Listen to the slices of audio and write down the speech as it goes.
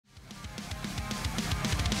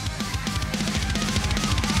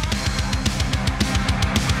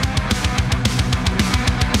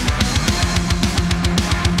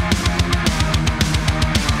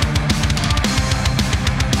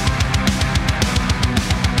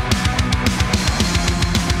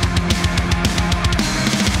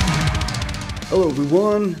Hello,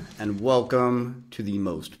 everyone, and welcome to the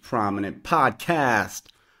most prominent podcast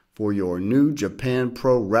for your New Japan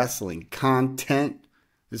Pro Wrestling content.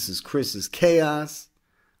 This is Chris's Chaos,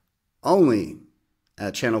 only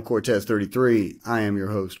at ChannelCortez33. I am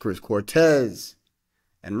your host, Chris Cortez,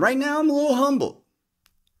 and right now I'm a little humbled.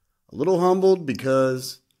 A little humbled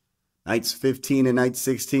because nights 15 and night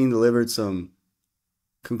 16 delivered some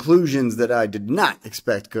conclusions that I did not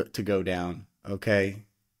expect to go down, okay?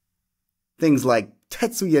 Things like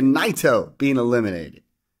Tetsuya Naito being eliminated.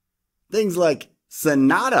 Things like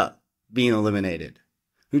Sonata being eliminated.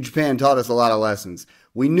 New Japan taught us a lot of lessons.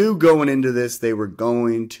 We knew going into this they were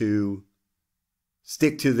going to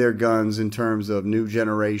stick to their guns in terms of new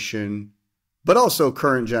generation, but also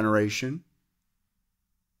current generation.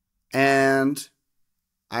 And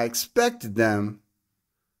I expected them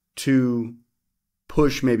to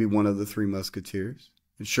push maybe one of the Three Musketeers.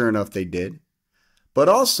 And sure enough, they did. But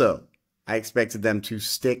also, I expected them to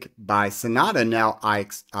stick by Sonata. Now, I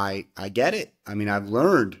get it. I mean, I've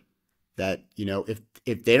learned that, you know,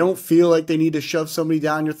 if they don't feel like they need to shove somebody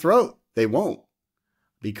down your throat, they won't.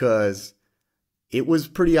 Because it was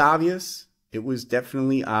pretty obvious. It was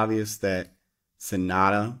definitely obvious that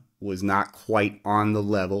Sonata was not quite on the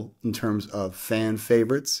level in terms of fan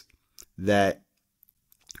favorites that,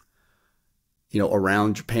 you know,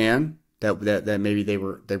 around Japan that maybe they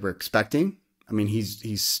were expecting. I mean,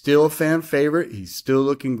 he's still a fan favorite. He's still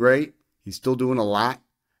looking great. He's still doing a lot.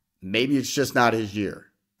 Maybe it's just not his year.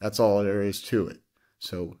 That's all there is to it.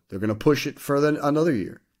 So they're going to push it further another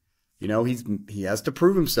year. You know, he has to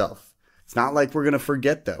prove himself. It's not like we're going to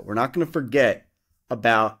forget, though. We're not going to forget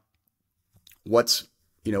about what's,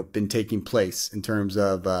 you know, been taking place in terms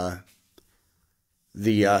of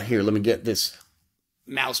here, let me get this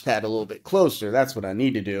mouse pad a little bit closer. That's what I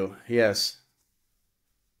need to do. Yes.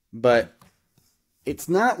 But it's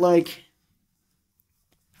not like,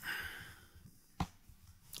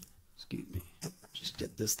 excuse me, just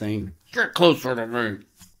get this thing, get closer to me.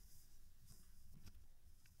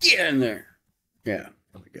 Get in there. Yeah,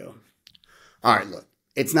 there we go. All right, look,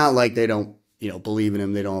 it's not like they don't, you know, believe in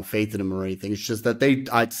him, they don't have faith in him or anything. It's just that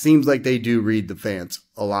it seems like they do read the fans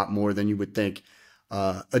a lot more than you would think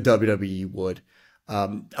a WWE would.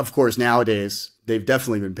 Of course, nowadays, they've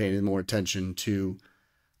definitely been paying more attention to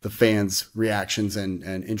the fans' reactions and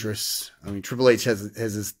interests. I mean, Triple H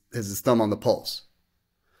has his thumb on the pulse.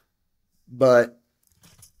 But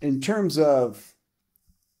in terms of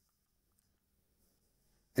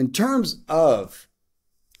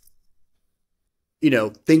you know,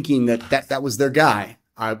 thinking that was their guy,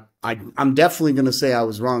 I'm definitely going to say I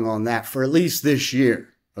was wrong on that for at least this year.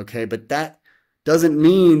 Okay, but that doesn't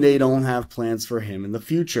mean they don't have plans for him in the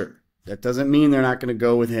future. That doesn't mean they're not going to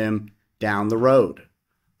go with him down the road.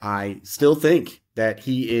 I still think that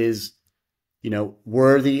he is, you know,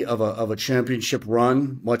 worthy of a championship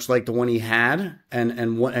run, much like the one he had, and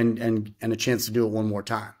a chance to do it one more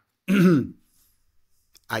time.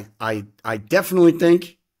 I definitely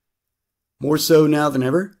think, more so now than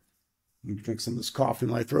ever. Let me drink some of this coffee.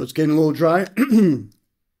 My throat's getting a little dry.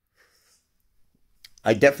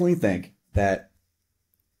 I definitely think that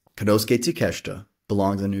Konosuke Takeshita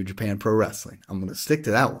belongs in New Japan Pro Wrestling. I'm going to stick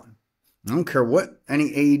to that one. I don't care what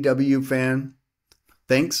any AEW fan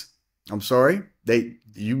thinks. I'm sorry.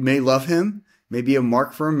 You may love him, maybe a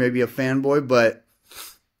mark for him, maybe a fanboy, but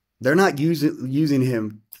they're not using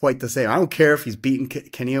him quite the same. I don't care if he's beaten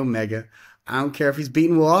Kenny Omega. I don't care if he's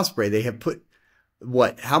beaten Will Ospreay. They have put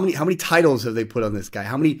what? How many titles have they put on this guy?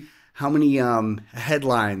 How many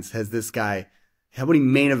headlines has this guy? How many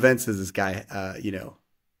main events has this guy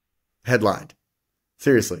headlined?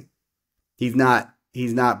 Seriously, he's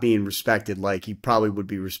not being respected like he probably would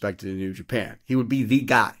be respected in New Japan. He would be the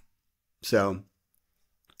guy. So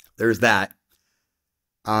there's that.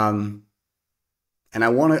 And I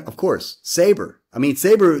want to, of course, Sabre. I mean,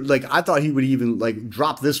 Sabre, like, I thought he would even, like,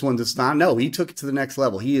 drop this one to Stan. No, he took it to the next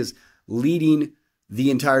level. He is leading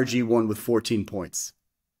the entire G1 with 14 points.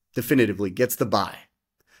 Definitively gets the bye.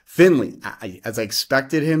 Finley, as I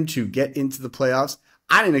expected him to get into the playoffs,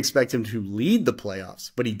 I didn't expect him to lead the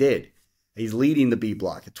playoffs, but he did. He's leading the B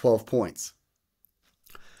block at 12 points.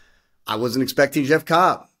 I wasn't expecting Jeff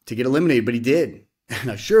Cobb to get eliminated, but he did.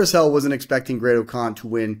 And I sure as hell wasn't expecting Great-O-Khan to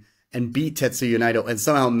win and beat Tetsuya Naito and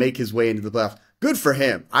somehow make his way into the playoffs. Good for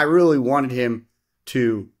him. I really wanted him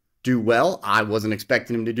to do well. I wasn't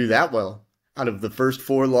expecting him to do that well. Out of the first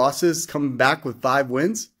 4 losses, coming back with 5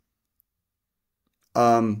 wins.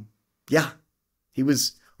 Yeah. He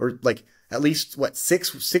was, or like, at least, what,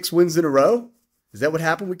 six wins in a row? Is that what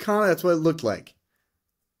happened with Kana? That's what it looked like.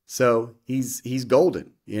 So he's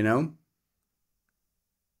golden, you know?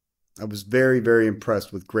 I was very, very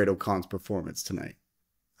impressed with Great-O-Khan's performance tonight.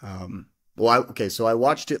 So I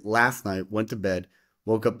watched it last night, went to bed,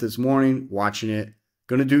 woke up this morning, watching it,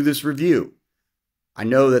 going to do this review. I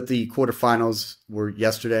know that the quarterfinals were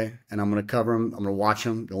yesterday, and I'm going to cover them. I'm going to watch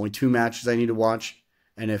them. The only 2 matches I need to watch.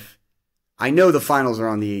 And if I know the finals are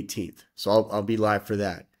on the 18th, so I'll be live for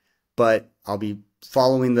that. But I'll be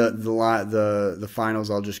following the finals.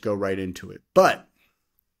 I'll just go right into it. But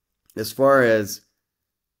as far as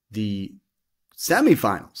the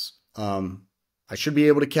semifinals, I should be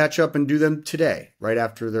able to catch up and do them today, right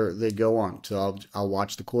after they go on. So I'll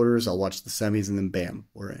watch the quarters, I'll watch the semis, and then bam,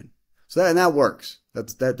 we're in. So that works.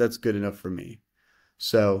 That's good enough for me.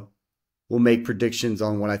 So we'll make predictions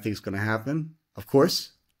on what I think is going to happen. Of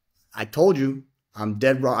course, I told you I'm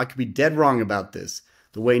dead wrong. I could be dead wrong about this.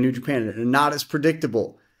 The way New Japan are not as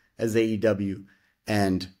predictable as AEW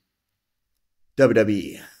and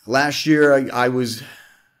WWE. Last year, I was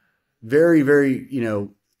very, very,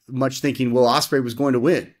 much thinking, well, Ospreay was going to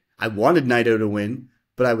win. I wanted Naito to win,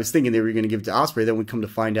 but I was thinking they were going to give it to Ospreay. Then we come to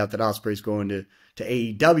find out that Ospreay's going to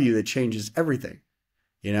AEW. That changes everything.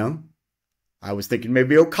 I was thinking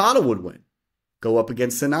maybe Okada would win, go up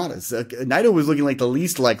against Sonata. Naito was looking like the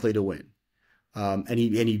least likely to win, and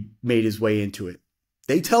he made his way into it.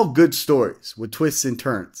 They tell good stories with twists and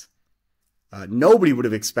turns. Nobody would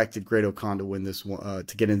have expected Great-O-Khan to win this one,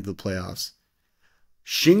 to get into the playoffs.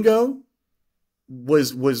 Shingo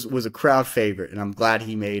was a crowd favorite, and I'm glad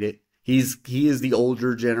he made it. He is the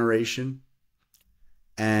older generation,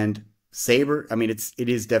 and Sabre. I mean, it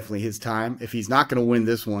is definitely his time. If he's not going to win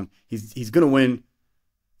this one, he's going to win.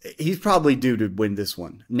 He's probably due to win this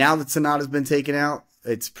one. Now that Sonata's been taken out,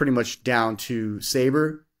 it's pretty much down to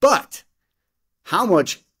Sabre. But how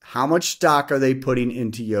much stock are they putting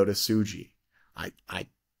into Yota Tsuji? I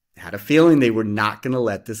had a feeling they were not going to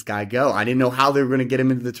let this guy go. I didn't know how they were going to get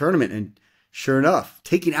him into the tournament, and sure enough,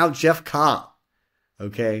 taking out Jeff Cobb,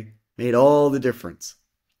 made all the difference.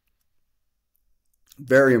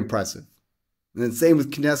 Very impressive. And then same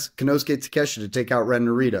with Konosuke Takeshita to take out Ren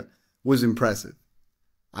Narita was impressive.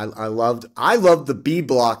 I loved the B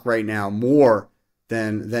block right now more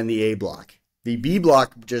than the A block. The B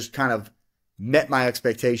block just kind of met my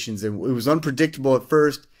expectations, and it was unpredictable at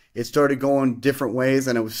first. It started going different ways,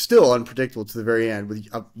 and it was still unpredictable to the very end. With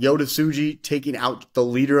Yota Tsuji taking out the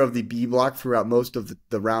leader of the B block throughout most of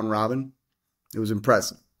the round robin, it was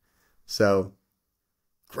impressive. So,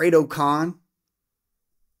 Great-O-Khan,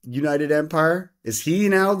 United Empire, is he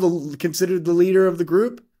now considered the leader of the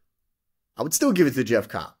group? I would still give it to Jeff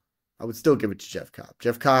Cobb.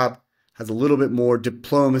 Jeff Cobb has a little bit more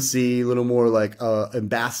diplomacy, a little more like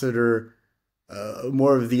ambassador,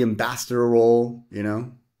 more of the ambassador role,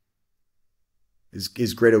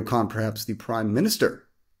 Is Great-O-Khan perhaps the prime minister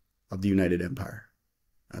of the United Empire?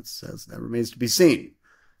 That remains to be seen.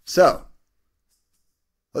 So,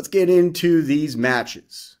 let's get into these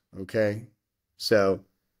matches, okay? So,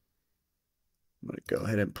 I'm going to go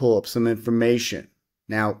ahead and pull up some information.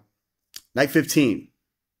 Now, night 15,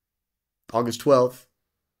 August 12th,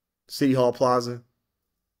 City Hall Plaza,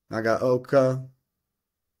 Nagaoka,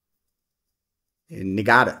 in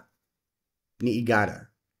Niigata.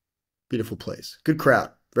 Beautiful place. Good crowd.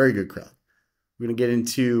 Very good crowd. We're going to get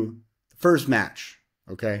into the first match,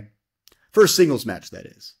 okay? First singles match, that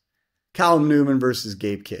is. Callum Newman versus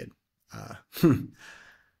Gabe Kidd.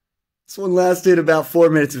 This one lasted about 4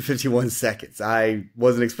 minutes and 51 seconds. I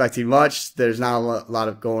wasn't expecting much. There's not a lot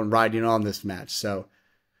of riding on this match. So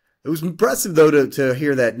it was impressive, though, to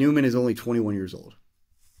hear that Newman is only 21 years old.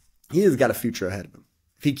 He has got a future ahead of him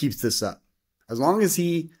if he keeps this up. As long as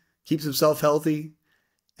he keeps himself healthy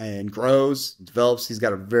and grows, develops, he's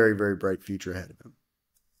got a very, very bright future ahead of him.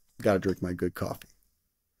 Got to drink my good coffee.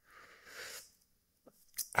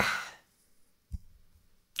 I'll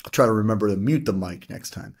try to remember to mute the mic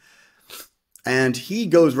next time. And he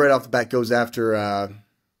goes right off the bat, goes after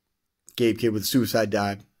Gabe Kidd with a suicide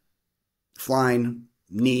dive. Flying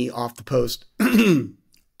knee off the post to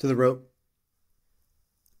the rope.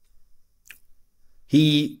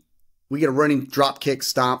 We get a running drop kick,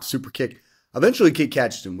 stomp, super kick. Eventually, Kidd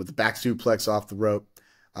catches him with a back suplex off the rope.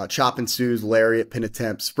 Chop ensues, lariat, pin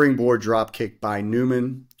attempt, springboard drop kick by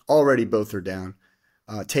Newman. Already both are down.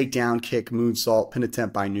 Takedown kick, moonsault, pin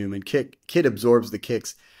attempt by Newman. Kidd absorbs the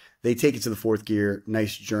kicks. They take it to the fourth gear.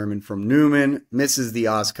 Nice German from Newman. Misses the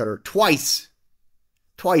Oz cutter twice.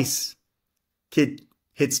 Kidd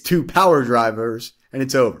hits 2 power drivers, and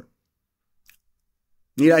it's over.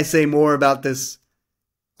 Need I say more about this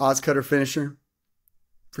Oz cutter finisher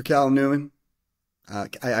for Callum Newman?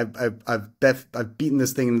 I've beaten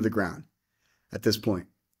this thing into the ground at this point.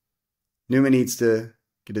 Newman needs to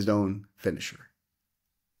get his own finisher.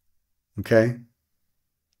 Okay?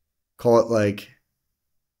 Call it like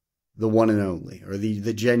the one and only, or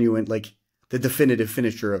the genuine, like the definitive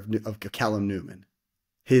finisher of Callum Newman.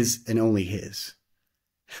 His and only his.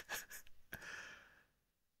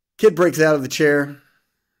 Kid breaks out the chair.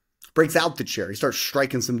 He starts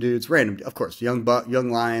striking some dudes. Random, of course, young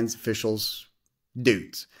lions, officials,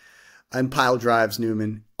 dudes. And pile drives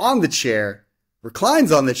Newman on the chair,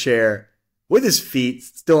 reclines on the chair with his feet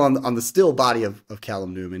still on the still body of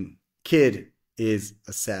Callum Newman. Kid is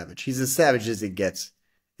a savage. He's as savage as it gets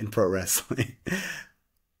in pro wrestling.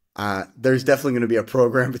 There's definitely going to be a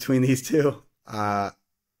program between these two.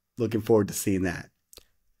 Looking forward to seeing that.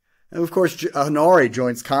 And of course, Aore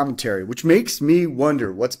joins commentary, which makes me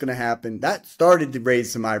wonder what's going to happen. That started to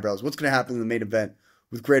raise some eyebrows. What's going to happen in the main event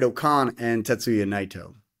with Great-O-Khan and Tetsuya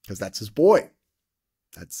Naito? Because that's his boy.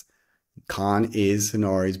 Khan is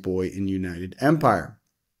Aore's boy in United Empire.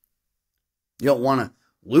 You don't want to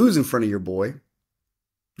lose in front of your boy.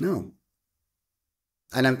 No.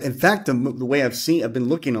 And in fact, the way I've been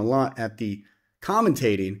looking a lot at the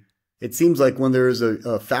commentating, it seems like when there is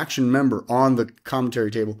a faction member on the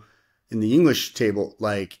commentary table, in the English table,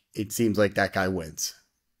 like it seems like that guy wins.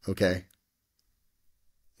 Okay?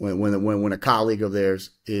 When a colleague of theirs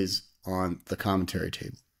is on the commentary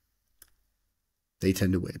table, they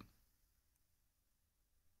tend to win.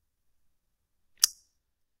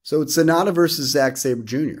 So it's Sanada versus Zack Sabre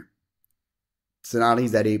Jr.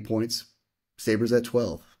 Sanada's at 8 points. Sabre's at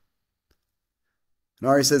 12. And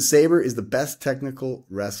Aore says Sabre is the best technical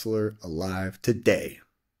wrestler alive today.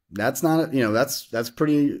 That's not, that's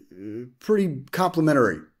pretty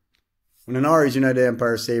complimentary. When an Aore's United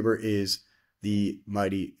Empire, Sabre is the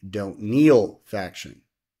mighty Don't Kneel faction.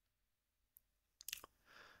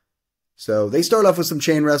 So they start off with some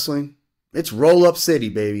chain wrestling. It's roll-up city,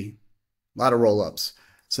 baby. A lot of roll-ups.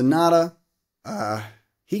 Sanada,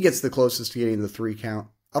 he gets the closest to getting the 3 count.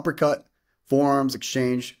 Uppercut, forearms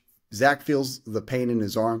exchange. Zack feels the pain in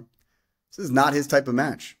his arm. This is not his type of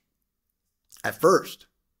match. At first.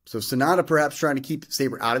 So Sanada perhaps trying to keep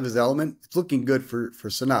Sabre out of his element. It's looking good for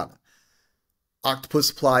Sanada. Octopus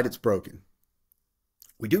applied, it's broken.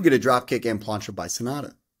 We do get a dropkick and plancha by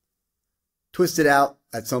Sanada. Twisted out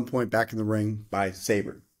at some point back in the ring by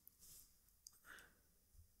Sabre.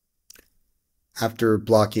 After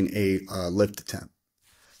blocking a lift attempt.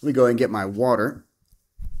 Let me go ahead and get my water.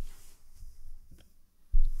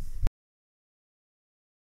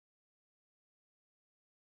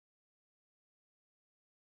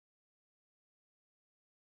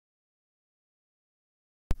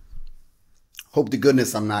 Hope to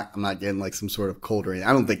goodness I'm not getting like some sort of cold or anything.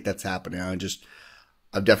 I don't think that's happening.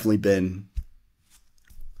 I've definitely been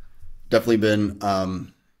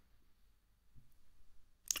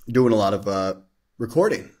doing a lot of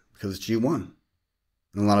recording because it's G1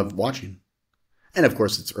 and a lot of watching. And of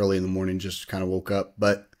course it's early in the morning, just kind of woke up,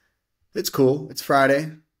 but it's cool. It's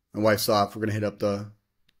Friday. My wife's off. We're going to hit up the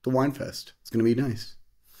Wine Fest. It's going to be nice.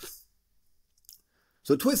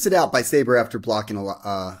 So twisted out by Sabre after blocking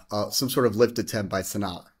some sort of lift attempt by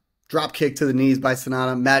Sanada. Drop kick to the knees by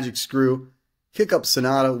Sanada. Magic screw. Kick up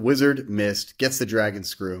Sanada. Wizard missed. Gets the dragon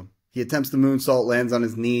screw. He attempts the moonsault. Lands on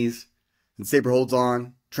his knees. And Sabre holds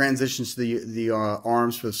on. Transitions to the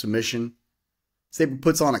arms for the submission. Sabre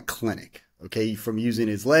puts on a clinic. Okay, from using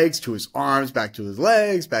his legs to his arms, back to his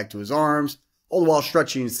legs, back to his arms. All the while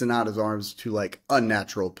stretching Sanada's arms to like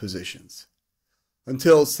unnatural positions.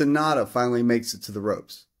 Until Sanada finally makes it to the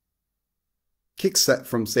ropes. Kick set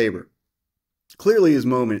from Sabre. Clearly his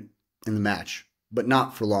moment in the match, but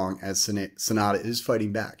not for long as Sanada is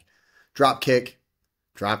fighting back. Drop kick.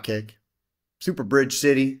 Super Bridge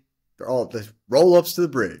City. They're all the roll-ups to the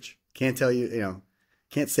bridge. Can't tell you,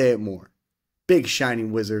 can't say it more. Big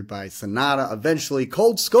Shining Wizard by Sanada. Eventually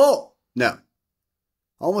Cold Skull. No.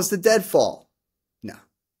 Almost a dead fall. No.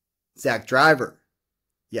 Zack Driver.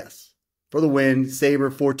 Yes. For the win, Sabre,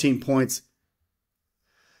 14 points.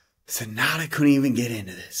 Sanada couldn't even get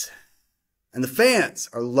into this. And the fans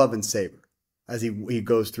are loving Sabre as he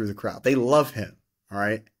goes through the crowd. They love him, all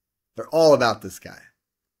right? They're all about this guy.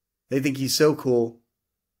 They think he's so cool.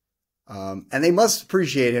 And they must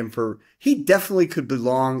appreciate him he definitely could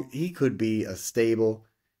belong. He could be a stable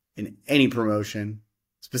in any promotion,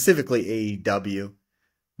 specifically AEW.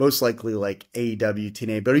 Most likely like AEW,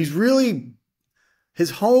 TNA. But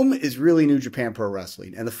his home is really New Japan Pro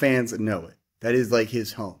Wrestling, and the fans know it. That is like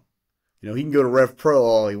his home. He can go to Rev Pro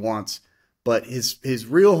all he wants, but his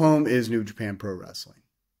real home is New Japan Pro Wrestling.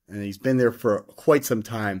 And he's been there for quite some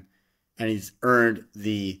time, and he's earned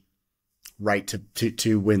the right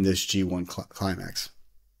to win this G1 climax.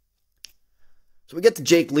 So we get to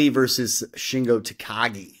Jake Lee versus Shingo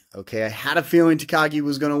Takagi. Okay, I had a feeling Takagi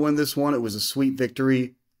was going to win this one. It was a sweet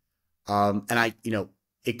victory. And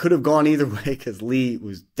it could have gone either way because Lee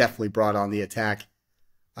was definitely brought on the attack.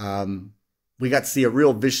 We got to see a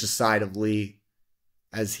real vicious side of Lee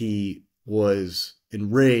as he was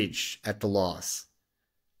enraged at the loss.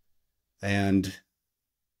 And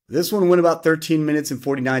this one went about 13 minutes and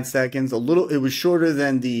 49 seconds. It was shorter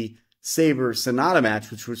than the Sabre Sonata match,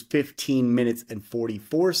 which was 15 minutes and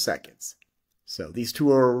 44 seconds. So these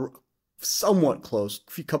two are somewhat close.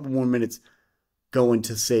 A couple more minutes going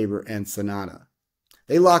to Sabre and Sonata.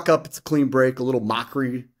 They lock up. It's a clean break. A little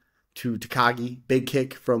mockery to Takagi. Big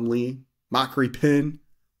kick from Lee. Mockery pin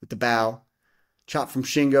with the bow. Chop from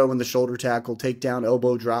Shingo in the shoulder tackle. Takedown,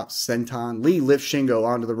 elbow drops, senton. Lee lifts Shingo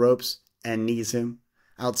onto the ropes and knees him.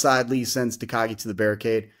 Outside, Lee sends Takagi to the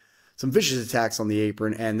barricade. Some vicious attacks on the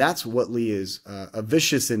apron, and that's what Lee is, a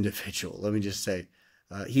vicious individual. Let me just say.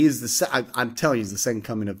 He is I'm telling you, he's the second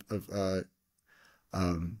coming of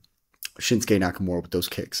Shinsuke Nakamura with those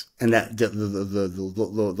kicks. And that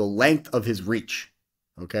the length of his reach.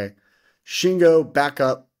 Okay. Shingo back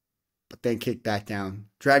up, but then kick back down.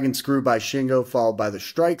 Dragon screw by Shingo, followed by the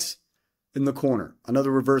strikes in the corner. Another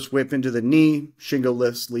reverse whip into the knee. Shingo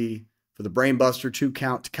lifts Lee for the brainbuster. 2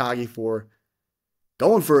 count. Takagi for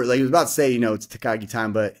going for it. Like he was about to say, it's Takagi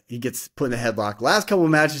time, but he gets put in the headlock. Last couple of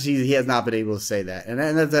matches, he has not been able to say that. And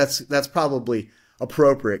that's probably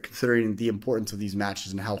appropriate considering the importance of these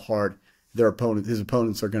matches and how hard his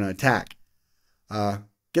opponents are going to attack.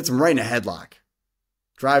 Gets him right in a headlock.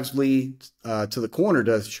 Drives Lee to the corner,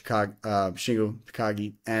 does Shingo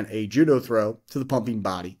Takagi, and a judo throw to the pumping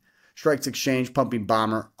body. Strikes exchange, pumping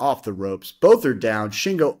bomber off the ropes. Both are down.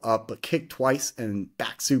 Shingo up, but kicked twice and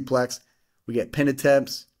back suplex. We get pin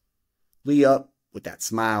attempts. Lee up with that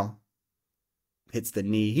smile. Hits the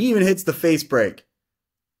knee. He even hits the face break.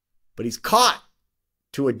 But he's caught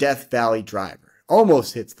to a Death Valley driver.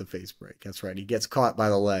 Almost hits the face break. That's right. He gets caught by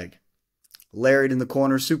the leg. Lariat in the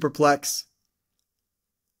corner. Superplex.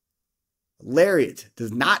 Lariat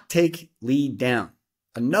does not take Lee down.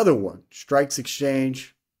 Another one. Strikes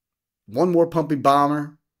exchange. One more pumping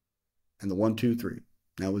bomber. And the 1, 2, 3.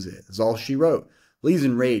 That was it. That's all she wrote. Lee's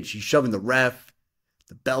enraged. He's shoving the ref,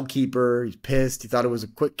 the bellkeeper. He's pissed. He thought it was a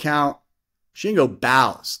quick count. Shingo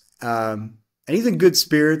bows. And he's in good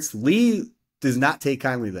spirits. Lee does not take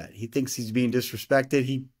kindly to that. He thinks he's being disrespected.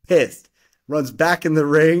 He pissed. Runs back in the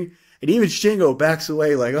ring. And even Shingo backs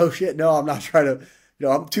away like, oh shit, no, I'm not trying to,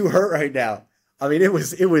 I'm too hurt right now. I mean, it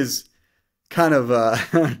was kind of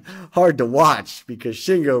hard to watch because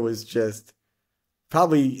Shingo was just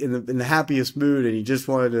probably in the happiest mood and he just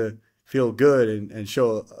wanted to feel good and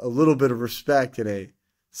show a little bit of respect in a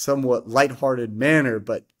somewhat lighthearted manner.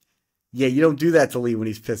 But yeah, you don't do that to Lee when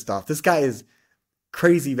he's pissed off. This guy is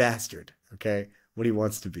crazy bastard, okay, what he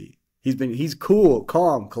wants to be. He's cool,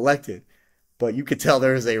 calm, collected, but you could tell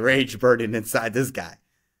there is a rage burning inside this guy.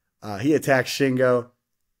 He attacks Shingo,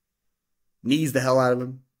 knees the hell out of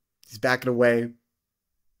him. He's backing away.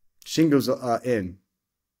 Shingo's in.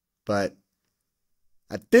 But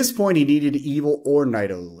at this point, he needed Evil or Naito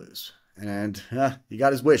to lose. And he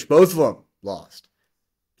got his wish. Both of them lost.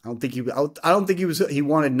 I don't think he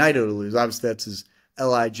wanted Naito to lose. Obviously, that's his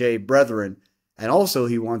LIJ brethren. And also,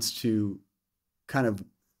 he wants to kind of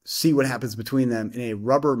see what happens between them in a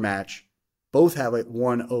rubber match. Both have it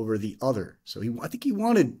one over the other. So I think he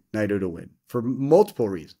wanted Naito to win for multiple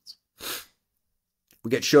reasons.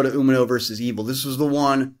 We get Shota Umino versus Evil. This was the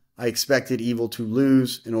one I expected Evil to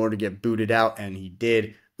lose in order to get booted out, and he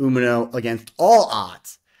did. Umino, against all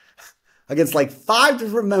odds, against like 5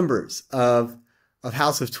 different members of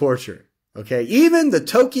House of Torture. Okay, even the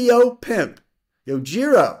Tokyo pimp,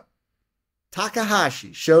 Yojiro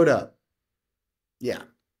Takahashi, showed up. Yeah.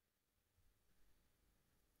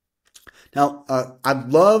 Now, I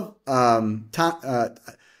love, I've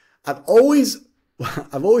always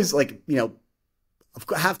like,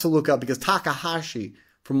 have to look up because Takahashi,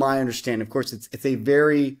 from my understanding, of course, it's a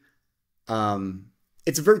very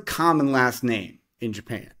common last name in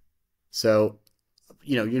Japan. So,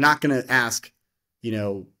 you're not going to ask,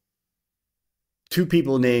 2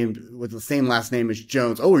 people named with the same last name as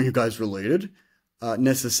Jones. Oh, are you guys related?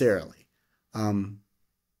 Necessarily.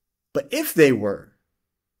 But if they were,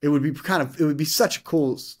 it would be such a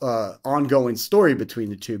cool ongoing story between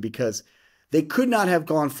the two because they could not have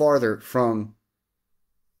gone farther from.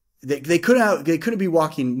 They couldn't be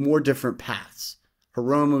walking more different paths.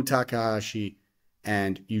 Hiromu Takahashi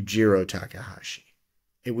and Yujiro Takahashi.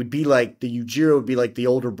 It would be like the Yujiro would be like the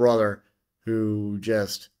older brother who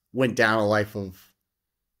just went down a life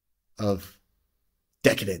of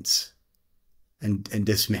decadence. and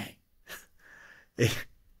dismay. It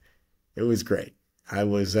was great. I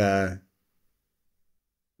was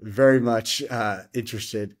very much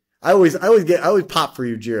interested. I always pop for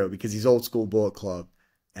Yujiro because he's old school Bullet Club,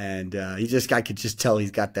 and I could just tell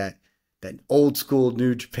he's got that old school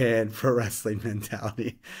New Japan pro wrestling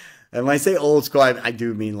mentality. And when I say old school, I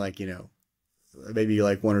do mean like, maybe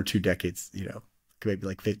like 1 or 2 decades, maybe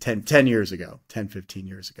like 10 years ago, 10, 15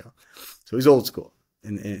 years ago. So he's old school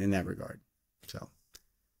in that regard. So,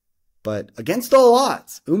 but against all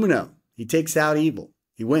odds, Umino, he takes out Evil.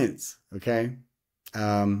 He wins. Okay.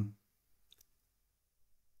 At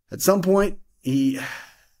some point,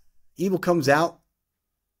 Evil comes out,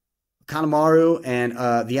 Kanemaru and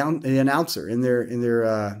the announcer in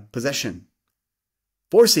their possession,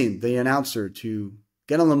 forcing the announcer to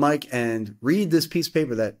get on the mic and read this piece of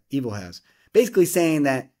paper that Evil has, basically saying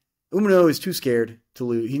that Umino is too scared to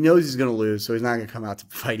lose. He knows he's going to lose, so he's not going to come out to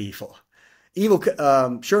fight Evil. Evil,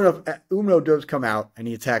 sure enough, Umino does come out and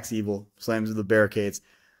he attacks Evil, slams into the barricades.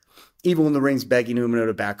 Evil in the ring's begging Umino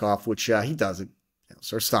to back off, which he doesn't.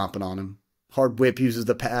 Starts stomping on him. Hard Whip uses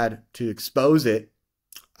the pad to expose it,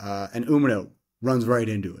 and Umino runs right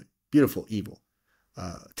into it. Beautiful Evil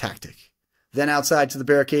tactic. Then outside to the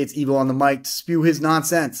barricades, Evil on the mic to spew his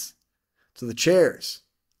nonsense to the chairs.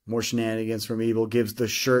 More shenanigans from Evil, gives the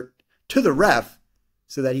shirt to the ref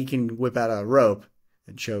so that he can whip out a rope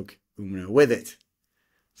and choke Umino with it.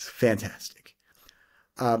 It's fantastic.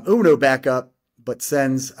 Umino back up, but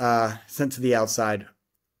sent to the outside,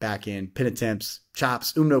 back in, pin attempts,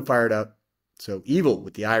 chops, Umino fired up. So Evil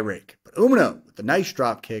with the eye rake, but Umino with the nice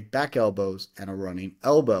drop kick, back elbows, and a running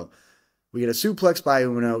elbow. We get a suplex by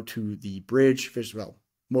Umino to the bridge,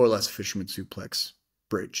 more or less fisherman suplex,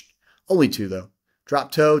 bridged. Only 2 though.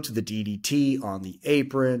 Drop toe to the DDT on the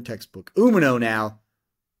apron, textbook Umino now.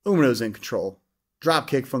 Umino's in control. Drop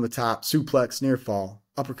kick from the top, suplex, near fall,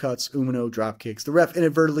 uppercuts, Umino drop kicks. The ref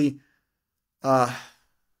inadvertently,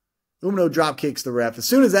 Umino drop kicks the ref. As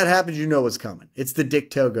soon as that happens, you know what's coming. It's the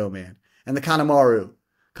Dick Togo man. And the Kanemaru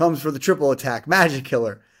comes for the triple attack, Magic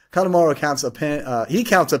Killer. Kanemaru counts a pin. He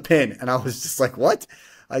counts a pin, and I was just like, "What?"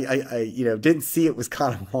 I didn't see it was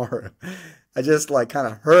Kanemaru. I just kind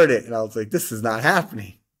of heard it, and I was like, "This is not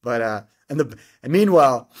happening." But and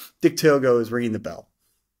meanwhile, Dick Togo is ringing the bell.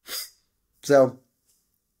 So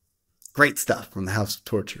great stuff from the House of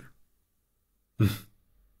Torture.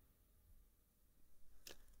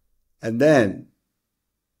 And then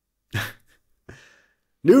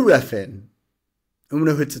new ref in.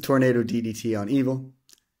 Umino hits a tornado DDT on Evil.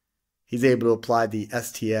 He's able to apply the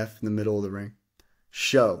STF in the middle of the ring.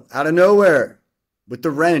 Show out of nowhere with the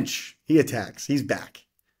wrench. He attacks. He's back.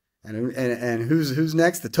 And who's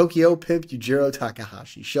next? The Tokyo Pimp Yujiro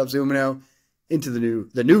Takahashi shoves Umino into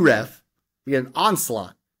the new ref. We get an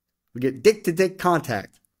onslaught. We get dick to dick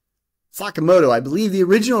contact. Sakamoto, I believe the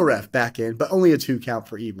original ref, back in, but only a 2 count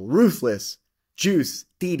for Evil. Ruthless Juice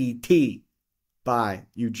DDT by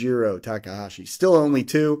Yujiro Takahashi. Still only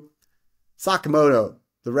 2. Sakamoto,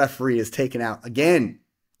 the referee, is taken out again.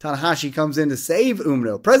 Tanahashi comes in to save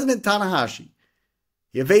Umino. President Tanahashi.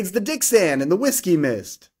 He evades the dick sand and the whiskey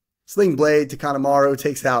mist. Sling blade to Kanemaru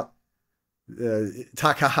takes out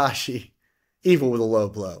Takahashi. Evil with a low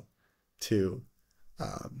blow to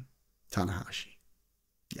Tanahashi.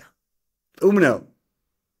 Yeah. Umino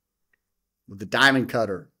with the diamond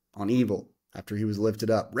cutter on Evil after he was lifted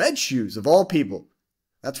up. Red Shoes, of all people.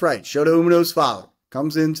 That's right. Shota Umino's father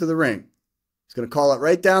comes into the ring. He's going to call it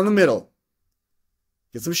right down the middle.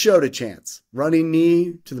 Get some Shota chance. Running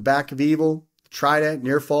knee to the back of Evil. Trident,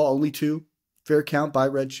 near fall, only 2. Fair count by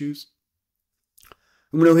Red Shoes.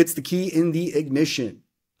 Umino hits the key in the ignition.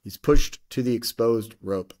 He's pushed to the exposed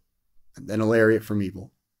rope. And then a lariat from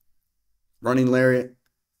Evil. Running lariat.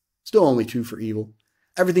 Still only 2 for Evil.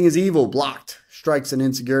 Everything is Evil. Blocked. Strikes an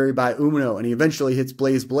enziguri by Umino. And he eventually hits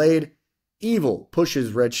Blaze Blade. Evil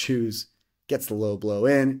pushes Red Shoes. Gets the low blow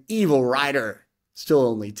in. Evil Rider. Still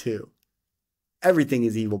only 2. Everything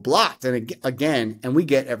is Evil. Blocked. And again. And we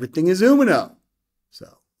get everything is Umino.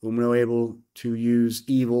 So Umino able to use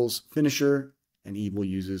Evil's finisher. And Evil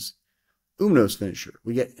uses Umino's finisher.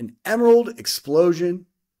 We get an Emerald Explosion.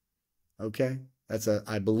 Okay. That's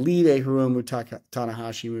I believe, a Hiromu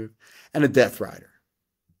Tanahashi move. And a Death Rider.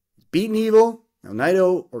 Beaten Evil. Now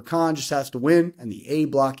Naito or Khan just has to win. And the A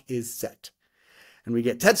block is set. And we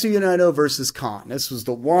get Tetsuya Naito versus Khan. This was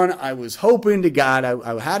the one I was hoping to God.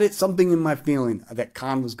 I had something in my feeling that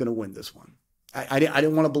Khan was going to win this one. I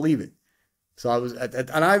didn't want to believe it. So I was,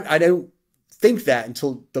 and I didn't think that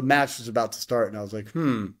until the match was about to start. And I was like,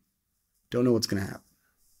 don't know what's going to happen.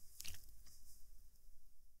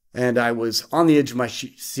 And I was on the edge of my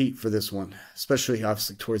seat for this one, especially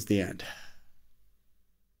obviously towards the end.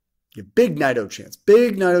 Big Naito chance.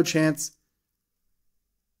 Big Naito chance.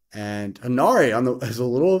 And Aore is a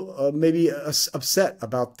little maybe upset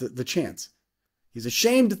about the chance. He's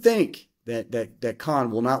ashamed to think that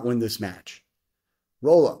Khan will not win this match.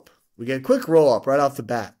 Roll up. We get a quick roll up right off the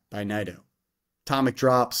bat by Naito. Atomic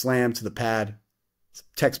drop, slam to the pad. It's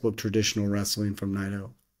textbook traditional wrestling from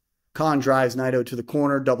Naito. Khan drives Naito to the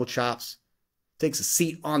corner, double chops. Takes a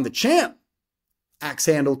seat on the champ. Axe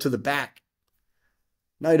handle to the back.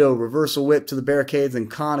 Naito reversal whip to the barricades, and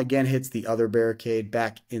Khan again hits the other barricade.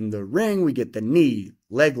 Back in the ring, we get the knee,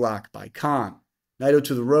 leg lock by Khan. Naito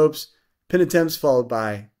to the ropes, pin attempts followed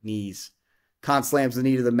by knees. Khan slams the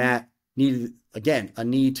knee to the mat. Again, a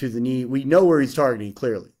knee to the knee. We know where he's targeting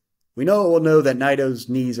clearly. We'll know that Naito's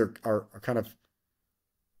knees are kind of,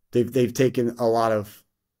 they've taken a lot of,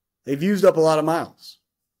 they've used up a lot of miles.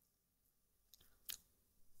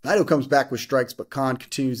 Naito comes back with strikes, but Khan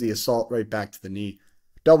continues the assault right back to the knee.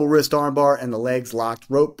 Double wrist armbar and the legs locked.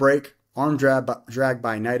 Rope break. Arm drag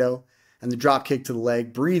by Naito. And the drop kick to the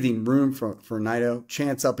leg. Breathing room for Naito.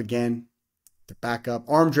 Chance up again. They're back up.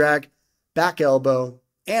 Arm drag. Back elbow.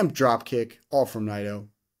 And drop kick. All from Naito.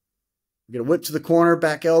 We get a whip to the corner.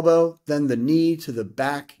 Back elbow. Then the knee to the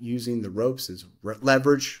back using the ropes as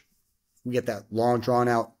leverage. We get that long drawn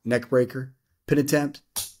out neck breaker. Pin attempt.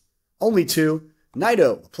 Only 2.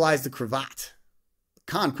 Naito applies the cravat.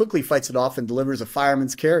 Khan quickly fights it off and delivers a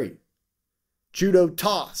fireman's carry. Judo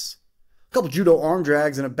toss. A couple judo arm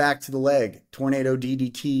drags and a back to the leg. Tornado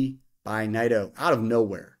DDT by Naito out of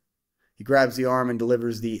nowhere. He grabs the arm and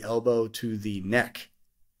delivers the elbow to the neck.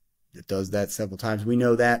 It does that several times. We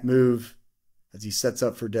know that move as he sets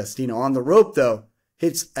up for Destino. On the rope, though,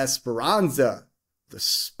 hits Esperanza. The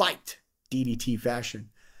spiked DDT fashion.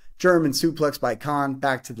 German suplex by Khan,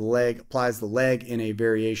 back to the leg, applies the leg in a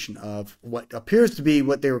variation of what appears to be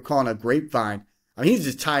what they were calling a grapevine. I mean, he's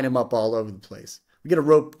just tying him up all over the place. We get a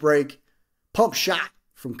rope break, pump shot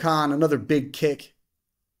from Khan, another big kick.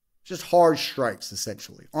 Just hard strikes,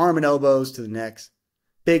 essentially. Arm and elbows to the necks.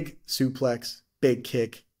 Big suplex, big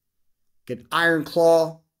kick. Get an iron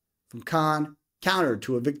claw from Khan, countered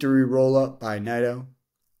to a victory roll-up by Naito.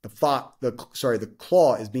 The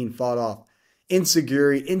claw is being fought off.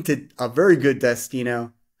 Insecurity into a very good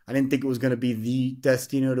Destino. I didn't think it was going to be the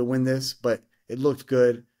Destino to win this, but it looked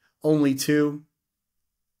good. Only 2.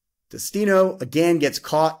 Destino again gets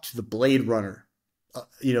caught to the Blade Runner.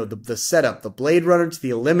 The setup, the Blade Runner to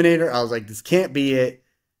the Eliminator. I was like, this can't be it.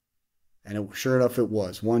 And sure enough, it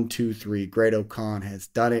was. 1, 2, 3. Great Khan has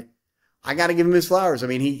done it. I got to give him his flowers. I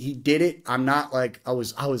mean, he did it. I'm not like, I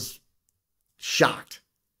was shocked.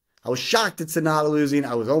 I was shocked at Sonata losing.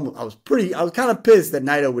 I was kind of pissed that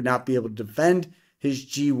Naito would not be able to defend his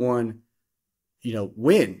G1,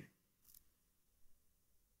 win.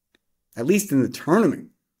 At least in the tournament.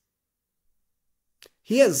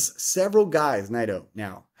 He has several guys, Naito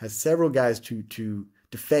now, has several guys to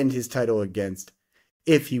defend his title against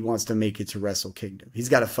if he wants to make it to Wrestle Kingdom. He's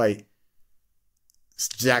got to fight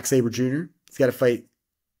Zack Sabre Jr. He's got to fight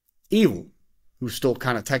Evil, who still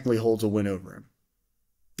kind of technically holds a win over him.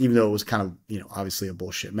 Even though it was kind of, obviously a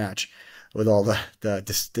bullshit match with all the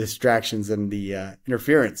distractions and the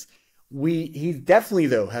interference. He definitely,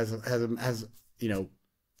 though, has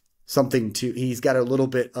something to, he's got a little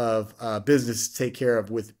bit of business to take care of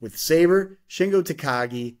with Sabre, Shingo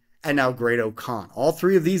Takagi, and now Great Khan. All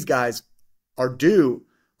 3 of these guys are due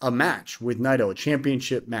a match with Naito, a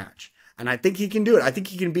championship match. And I think he can do it. I think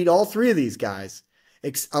he can beat all 3 of these guys,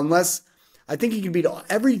 unless... I think he can beat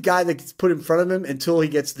every guy that gets put in front of him until he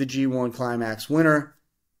gets the G1 Climax winner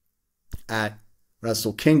at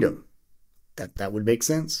Wrestle Kingdom. That would make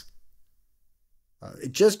sense.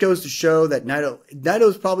 It just goes to show that Naito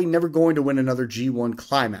is probably never going to win another G1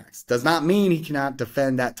 Climax. Does not mean he cannot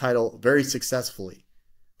defend that title very successfully.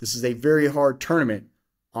 This is a very hard tournament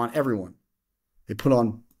on everyone. They put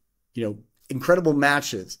on, incredible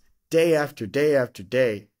matches day after day after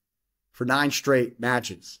day for 9 straight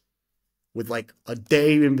matches, with like a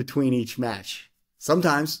day in between each match.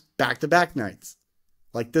 Sometimes back-to-back nights.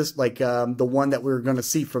 Like this, the one that we're going to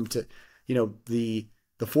see from the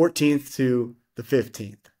 14th to the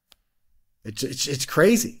 15th. It's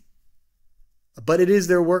crazy. But it is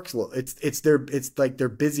their workload. It's like their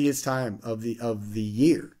busiest time of the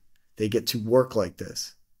year. They get to work like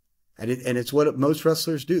this. And it's what most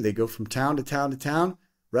wrestlers do. They go from town to town to town,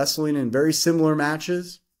 wrestling in very similar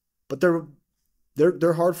matches, but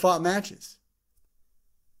they're hard-fought matches.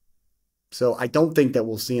 So I don't think that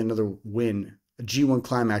we'll see another win, a G1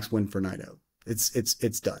 Climax win for Naito.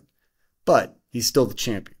 It's done. But he's still the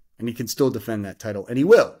champion. and he can still defend that title, and he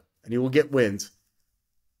will get wins.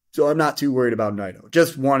 So I'm not too worried about Naito.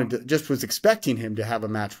 Just was expecting him to have a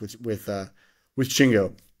match with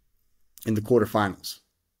Shingo in the quarterfinals,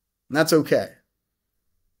 and that's okay.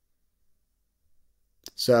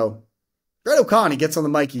 So Great O'Khan, he gets on the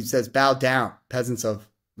mic, he says, "Bow down, peasants of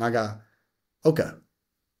Nagaoka."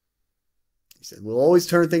 He said, "We'll always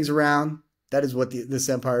turn things around. That is what this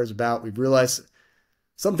empire is about. We've realized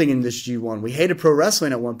something in this G1. We hated pro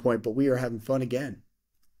wrestling at one point, but we are having fun again.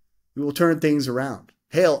 We will turn things around.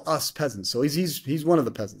 Hail us peasants." So he's one of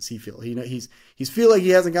the peasants. He's feel like he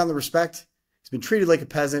hasn't gotten the respect. He's been treated like a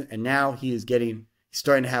peasant, and now he's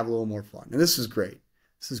starting to have a little more fun. And this is great.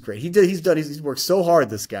 This is great. He's worked so hard,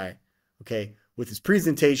 this guy, okay, with his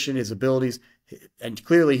presentation, his abilities, and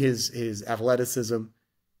clearly his athleticism.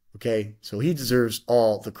 Okay, so he deserves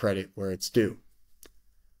all the credit where it's due.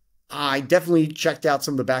 I definitely checked out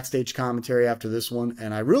some of the backstage commentary after this one,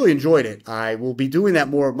 and I really enjoyed it. I will be doing that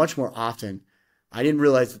much more often. I didn't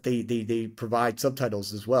realize that they provide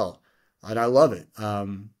subtitles as well, and I love it.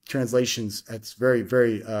 Translations, that's very,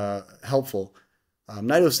 very helpful.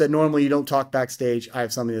 Naito said, "Normally you don't talk backstage. I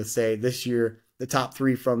have something to say. This year, the top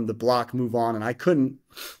 3 from the block move on, and I couldn't.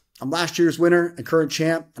 I'm last year's winner and current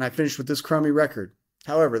champ, and I finished with this crummy record.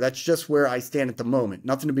 However, that's just where I stand at the moment.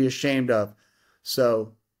 Nothing to be ashamed of.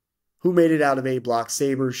 So, who made it out of A block?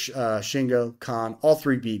 Sabre, Shingo, Khan, all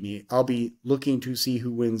 3 beat me. I'll be looking to see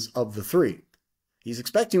who wins of the 3. He's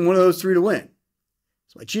expecting one of those 3 to win.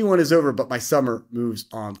 So my G1 is over, but my summer moves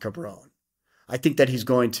on, Cabron. I think that he's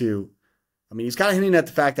going to, he's kind of hinting at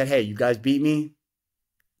the fact that, hey, you guys beat me.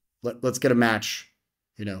 Let's get a match,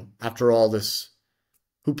 after all this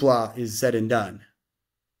hoopla is said and done.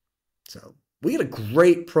 So, we get a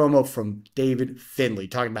great promo from David Finlay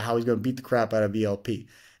talking about how he's going to beat the crap out of ELP.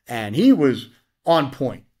 And he was on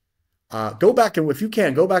point. Go back and, if you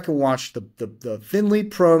can, go back and watch the Finlay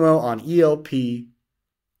promo on ELP.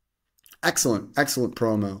 Excellent, excellent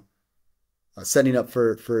promo. Setting up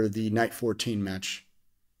for the Night 14 match.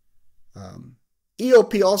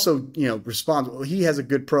 ELP also, responds. Well, he has a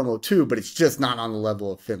good promo too, but it's just not on the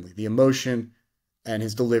level of Finlay. The emotion and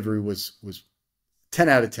his delivery was 10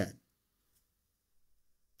 out of 10.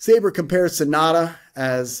 Sabre compares Sonata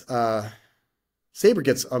as Sabre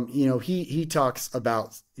gets he talks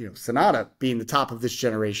about Sonata being the top of this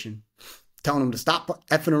generation, telling him to stop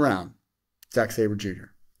effing around. Zack Sabre Jr.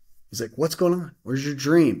 He's like, "What's going on? Where's your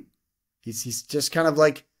dream?" He's just kind of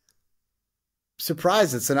like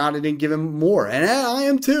surprised that Sonata didn't give him more, and I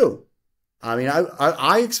am too.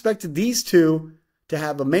 I expected these two to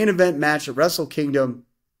have a main event match at Wrestle Kingdom,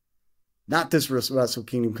 not this Wrestle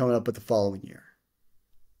Kingdom coming up, but the following year.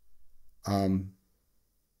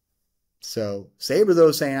 So Sabre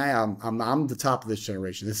though saying, I'm the top of this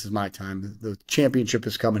generation. This is my time. The championship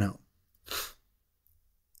is coming home.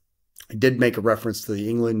 I did make a reference to the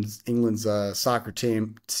England's soccer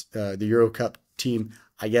team, the Euro Cup team,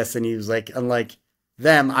 I guess, and he was like, unlike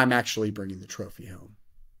them, I'm actually bringing the trophy home.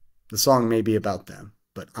 The song may be about them,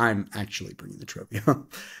 but I'm actually bringing the trophy home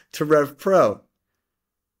to Rev Pro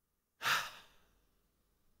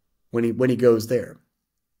when he goes there.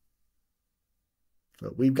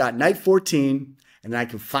 So we've got night 14, and I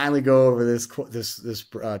can finally go over this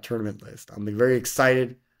tournament list. I'm very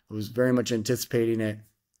excited. I was very much anticipating it.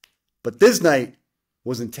 But this night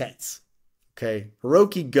was intense. Okay,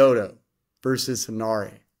 Hiroki Goto versus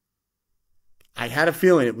Henare. I had a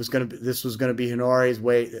feeling this was gonna be Hinare's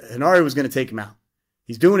way. Henare was gonna take him out.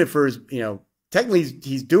 He's doing it for his, technically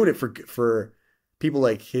he's doing it for people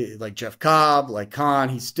like Jeff Cobb, like Khan.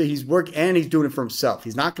 He's working, and he's doing it for himself.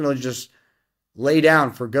 He's not gonna just lay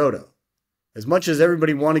down for Goto. As much as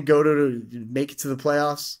everybody wanted Goto to make it to the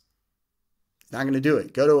playoffs, he's not gonna do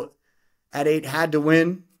it. Goto at 8 had to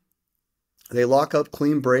win. They lock up,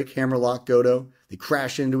 clean break, hammerlock Goto. They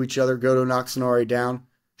crash into each other. Goto knocks Henare down.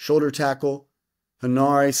 Shoulder tackle.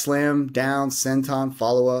 Henare slam down. Senton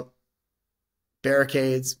follow up.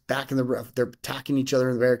 Barricades. Back in the they're attacking each other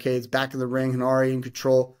in the barricades. Back in the ring. Henare in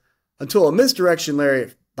control. Until a misdirection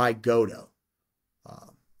lariat by Goto.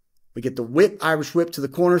 We get the whip, Irish whip to the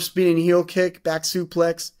corner. Spinning heel kick. Back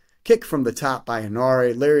suplex. Kick from the top by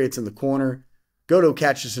Henare. Lariat's in the corner. Goto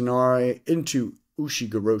catches Henare into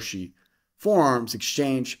Ushigoroshi. Forearms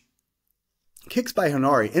exchange. Kicks by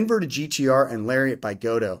Henare. Inverted GTR and lariat by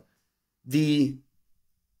Goto. The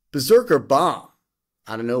Berserker bomb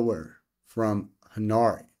out of nowhere from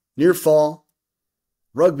Henare. Near fall.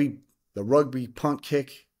 The rugby punt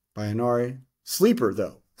kick by Henare. Sleeper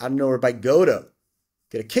though. Out of nowhere by Goto.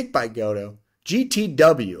 Get a kick by Goto.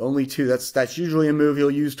 GTW. Only 2. That's usually a move he'll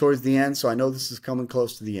use towards the end. So I know this is coming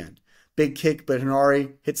close to the end. Big kick, but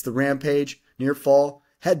Hinari hits the rampage. Near fall.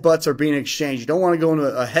 Headbutts are being exchanged. You don't want to go into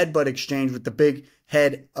a headbutt exchange with the big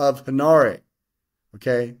head of Hinari.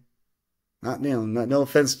 Okay? No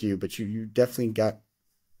offense to you, but you definitely got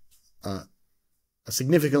a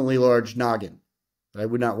significantly large noggin that I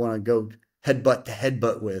would not want to go headbutt to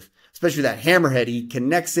headbutt with. Especially that hammerhead. He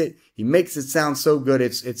connects it. He makes it sound so good.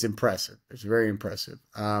 It's impressive. It's very impressive.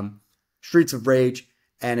 Streets of Rage,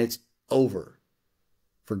 and it's over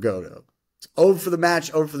for Goto. It's over for the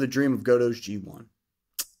match, over for the dream of Goto's G1.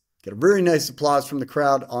 Get a very nice applause from the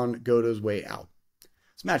crowd on Goto's way out.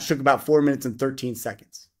 This match took about 4 minutes and 13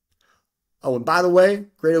 seconds. Oh, and by the way,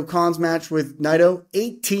 Great-O-Khan's match with Naito,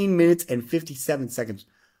 18 minutes and 57 seconds.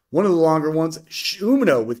 One of the longer ones,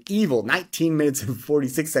 Umino with Evil, 19 minutes and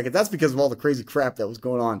 46 seconds. That's because of all the crazy crap that was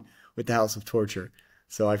going on with the House of Torture.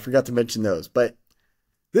 So I forgot to mention those. But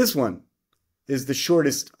this one is the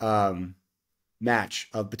shortest match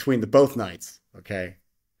between the both nights, okay?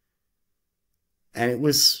 And it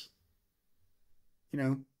was,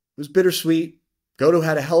 it was bittersweet. Goto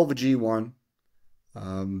had a hell of a G1,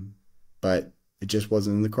 but it just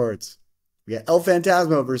wasn't in the cards. We got El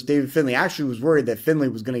Phantasmo versus David Finlay. I actually was worried that Finlay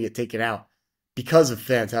was going to get taken out because of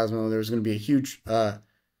Phantasmo. There was going to be a huge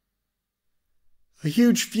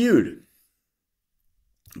feud.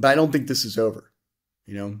 But I don't think this is over,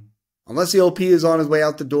 Unless ELP is on his way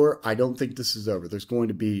out the door, I don't think this is over. There's going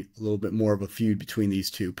to be a little bit more of a feud between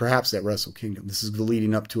these two, perhaps at Wrestle Kingdom. This is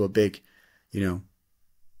leading up to a big,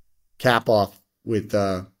 cap off with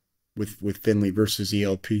Finlay versus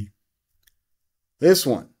ELP. This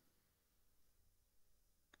one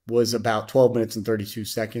was about 12 minutes and 32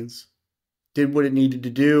 seconds. Did what it needed to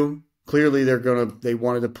do. Clearly, they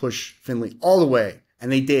wanted to push Finlay all the way,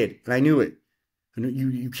 and they did, and I knew it. And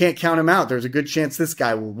you can't count him out. There's a good chance this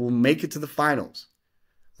guy will make it to the finals.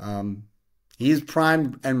 He is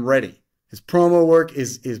primed and ready. His promo work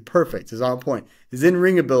is perfect. Is on point. His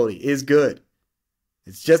in-ring ability is good.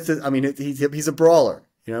 It's just, he's a brawler.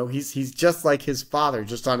 He's just like his father,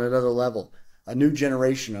 just on another level. A new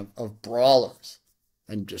generation of brawlers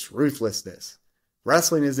and just ruthlessness.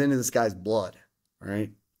 Wrestling is into this guy's blood,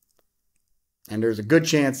 right? And there's a good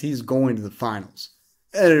chance he's going to the finals.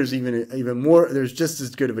 And there's even more. There's just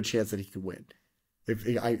as good of a chance that he could win.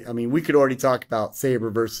 We could already talk about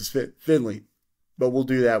Sabre versus Finlay, but we'll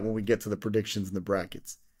do that when we get to the predictions and the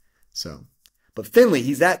brackets. But Finlay,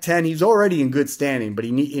 he's at 10. He's already in good standing, but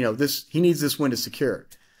he needs this win to secure.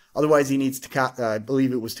 Otherwise, he needs to. I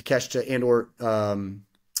believe it was Takeshita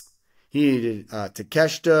he needed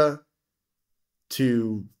Takeshita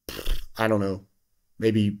to, I don't know,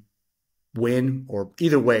 maybe win, or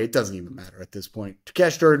either way, it doesn't even matter at this point.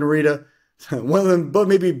 Takeshita or Narita, one of them, but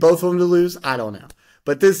maybe both of them to lose. I don't know.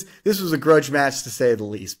 But this was a grudge match to say the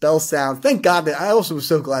least. Bell sounds. Thank God that I also was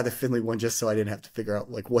so glad that Finlay won, just so I didn't have to figure out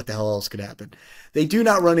what the hell else could happen. They do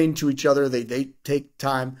not run into each other. They take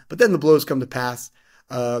time, but then the blows come to pass.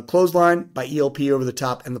 Clothesline by ELP over the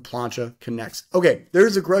top, and the plancha connects. Okay,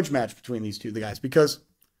 there's a grudge match between these two guys because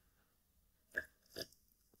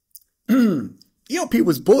ELP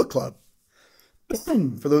was Bullet Club.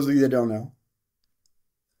 For those of you that don't know,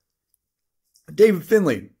 David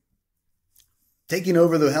Finlay taking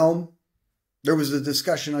over the helm. There was a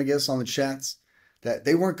discussion, I guess, on the chats that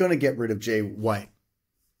they weren't going to get rid of Jay White,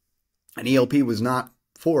 and ELP was not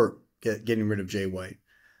for getting rid of Jay White,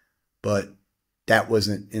 but that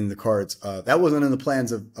wasn't in the cards. That wasn't in the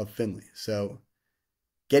plans of Finlay. So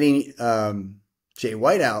getting Jay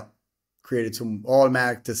White out created some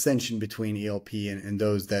automatic dissension between ELP and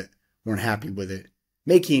those that weren't happy with it,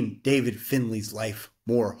 making David Finlay's life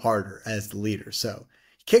more harder as the leader. So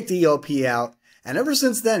he kicked ELP out, and ever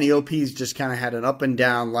since then, ELP's just kind of had an up and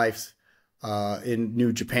down life in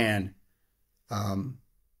New Japan.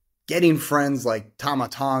 Getting friends like Tama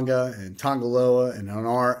Tonga and Tongaloa and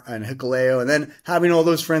Anar and Hikuleo, and then having all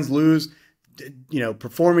those friends lose,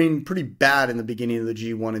 performing pretty bad in the beginning of the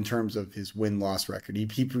G1 in terms of his win-loss record.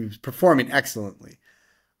 He was performing excellently,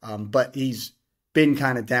 but he's been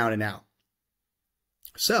kind of down and out.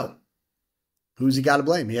 So, who's he got to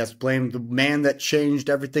blame? He has to blame the man that changed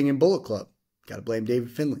everything in Bullet Club. Got to blame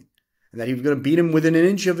David Finlay, and that he was going to beat him within an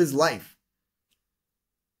inch of his life.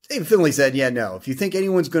 David Finlay said, yeah, no, if you think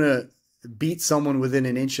anyone's going to beat someone within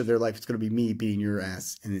an inch of their life, it's going to be me beating your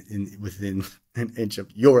ass within an inch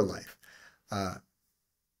of your life. And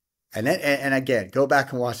again, go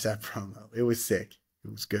back and watch that promo. It was sick.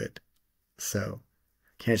 It was good. So,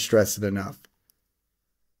 can't stress it enough.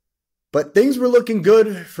 But things were looking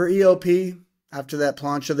good for ELP after that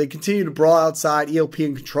plancha. They continue to brawl outside, ELP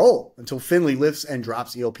in control, until Finlay lifts and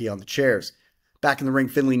drops ELP on the chairs. Back in the ring,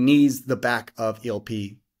 Finlay knees the back of ELP.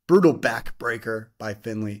 Brutal backbreaker by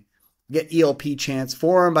Finley. We get ELP chance.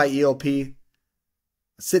 Forearm by ELP.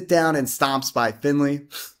 Sit down and stomps by Finley.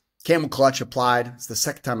 Camel clutch applied. It's the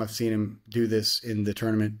second time I've seen him do this in the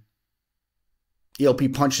tournament.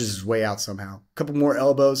 ELP punches his way out somehow. A couple more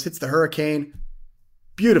elbows. Hits the Hurricane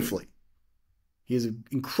beautifully. He has an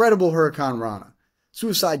incredible Hurricane Rana.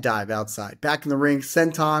 Suicide dive outside. Back in the ring.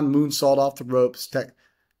 Senton. Moonsault off the ropes.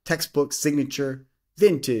 Textbook signature.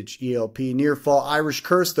 Vintage ELP. Near fall. Irish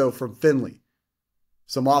curse though from Finley.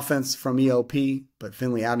 Some offense from ELP. But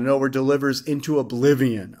Finley out of nowhere delivers into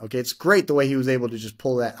oblivion. Okay, it's great the way he was able to just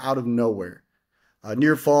pull that out of nowhere.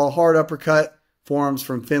 Near fall. Hard uppercut. Forearms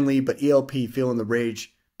from Finley, but ELP feeling the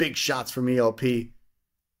rage. Big shots from ELP.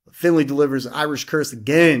 Finley delivers Irish curse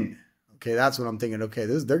again. Okay, that's what I'm thinking. Okay,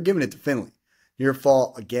 they're giving it to Finley. Near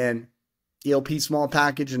fall again. ELP small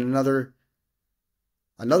package and another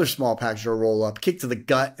small package to roll up. Kick to the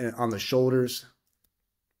gut and on the shoulders.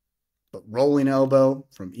 But rolling elbow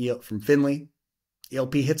from Finley.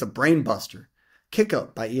 ELP hits a brain buster. Kick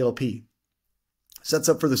up by ELP. Sets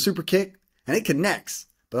up for the super kick and it connects,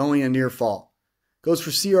 but only a near fall. Goes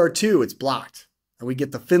for CR2, it's blocked. And we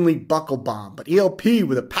get the Finley buckle bomb. But ELP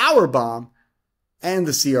with a power bomb and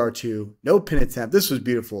the CR2. No pin attempt. This was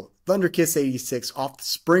beautiful. Thunder Kiss 86 off the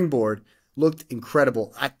springboard. Looked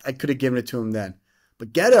incredible. I could have given it to him then.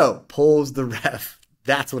 But Ghetto pulls the ref.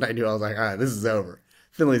 That's what I knew. I was like, all right, this is over.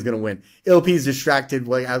 Finley's going to win. ELP's distracted.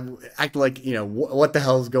 Like, acting like, you know, what the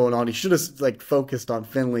hell is going on? He should have like focused on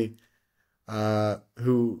Finley,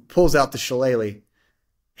 who pulls out the shillelagh.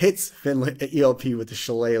 Hits Finley ELP with the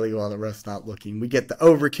shillelagh while the ref's not looking. We get the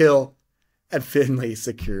overkill, and Finley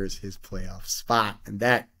secures his playoff spot. And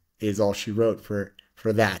that is all she wrote for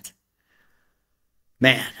that.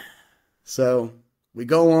 Man. So we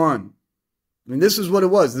go on. I mean, this is what it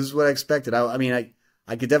was. This is what I expected.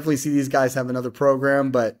 I could definitely see these guys have another program,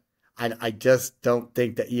 but I just don't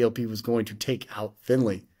think that ELP was going to take out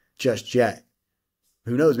Finley just yet.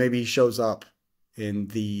 Who knows? Maybe he shows up in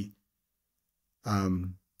the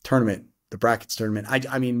tournament, the brackets tournament.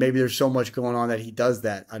 I mean, maybe there's so much going on that he does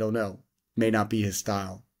that. I don't know. May not be his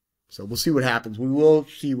style. So we'll see what happens. We will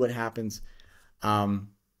see what happens.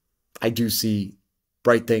 I do see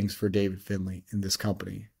bright things for David Finley in this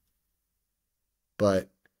company. But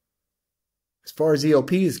as far as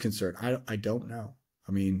ELP is concerned, I don't know.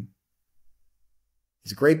 I mean,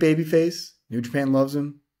 he's a great babyface. New Japan loves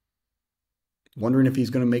him. Wondering if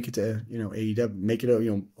he's going to make it to, AEW, make it,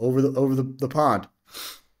 over the pond,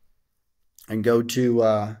 and go to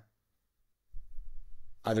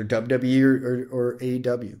either WWE or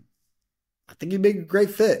AEW. I think he'd make a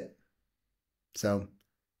great fit. So,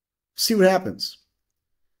 see what happens.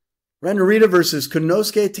 Ren Narita versus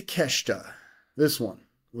Konosuke Takeshita. This one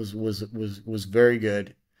was very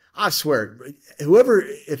good. I swear,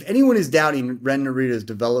 if anyone is doubting Ren Narita's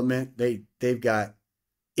development, they've got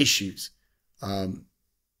issues.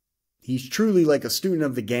 He's truly like a student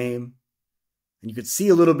of the game, and you could see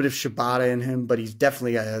a little bit of Shibata in him, but he's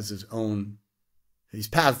definitely has his own. He's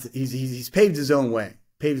paved his own way,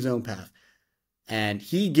 paved his own path, and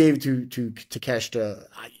he gave to Takeshita.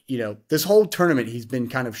 This whole tournament, he's been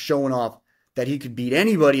kind of showing off that he could beat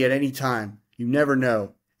anybody at any time. You never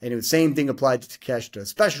know. And the same thing applied to Takeshita,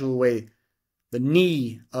 especially the way the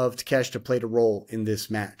knee of Takeshita played a role in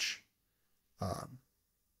this match.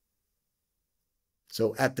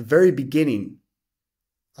 So at the very beginning,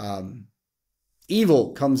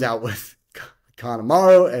 Evil comes out with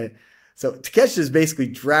Kanemaru. And so Takeshita is basically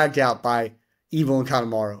dragged out by Evil and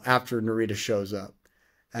Kanemaru after Narita shows up.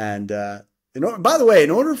 And by the way,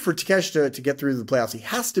 in order for Takeshita to get through the playoffs, he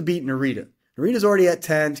has to beat Narita. Narita's already at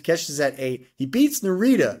 10. Takeshita's at 8. He beats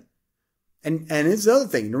Narita. And it's the other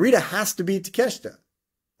thing. Narita has to beat Takeshita.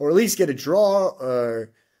 Or at least get a draw.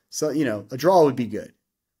 Or a draw would be good.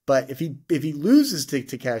 But if he loses to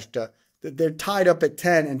Takeshita, they're tied up at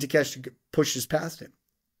 10 and Takeshita pushes past him.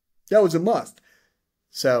 That was a must.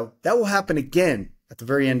 So that will happen again at the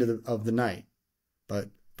very end of the night. But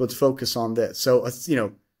let's focus on this. So,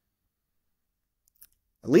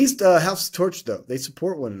 at least House of Torch, though, they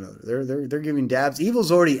support one another. They're giving dabs.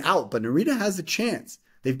 Evil's already out, but Narita has a chance.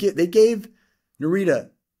 They gave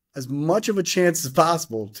Narita as much of a chance as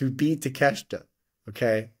possible to beat Takeshita.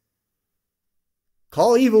 Okay?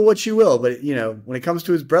 Call Evil what you will, but when it comes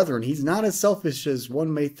to his brethren, he's not as selfish as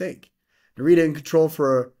one may think. Narita in control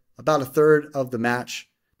for about a third of the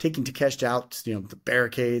match, taking Takeshita out, the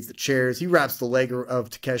barricades, the chairs. He wraps the leg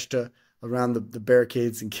of Takeshita around the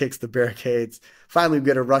barricades and kicks the barricades. Finally, we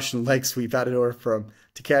get a Russian leg sweep out of nowhere from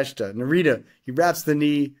Takeshita. Narita, he wraps the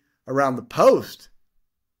knee around the post.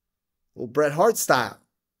 Well, Bret Hart style.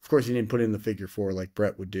 Of course, he didn't put in the figure 4 like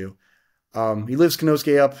Brett would do. He lifts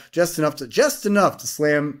Konosuke up just enough to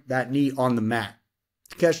slam that knee on the mat.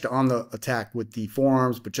 Takeshita on the attack with the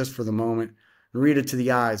forearms, but just for the moment. Narita to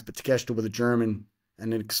the eyes, but Takeshita with a German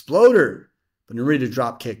and an exploder. But Narita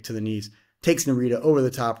drop kick to the knees. Takes Narita over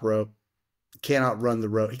the top rope. Cannot run the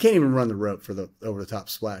rope. He can't even run the rope for the over-the-top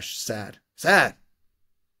splash. Sad. Sad.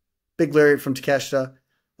 Big lariat from Takeshita.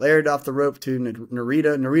 Layered off the rope to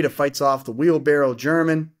Narita. Narita fights off the wheelbarrow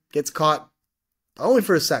German. Gets caught only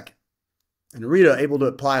for a second. And Narita able to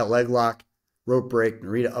apply a leg lock. Rope break.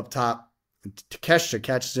 Narita up top. And Takeshita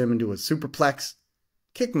catches him into a superplex.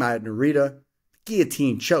 Kick him out at Narita.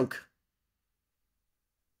 Guillotine choke.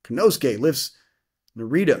 Konosuke lifts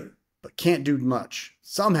Narita, but can't do much.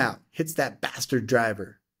 Somehow hits that bastard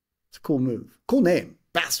driver. It's a cool move. Cool name.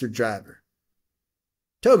 Bastard driver.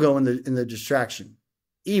 Togo in the distraction.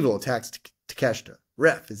 Evil attacks Takeshita.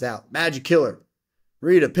 Ref is out. Magic killer.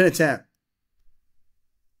 Narita pin attempt.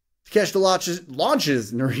 Takeshita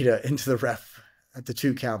launches Narita into the ref at the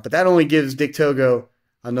 2 count, but that only gives Dick Togo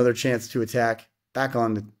another chance to attack. Back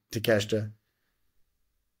on to Takeshita.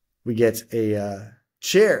 We get a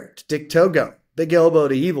chair to Dick Togo. Big elbow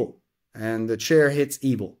to Evil. And the chair hits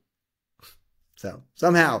Evil. So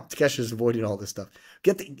somehow Takeshita's avoiding all this stuff.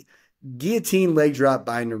 Get the guillotine leg drop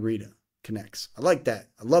by Narita. Connects. I like that.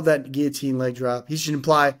 I love that guillotine leg drop. He should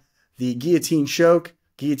imply the guillotine choke.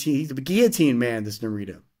 He's the guillotine man, this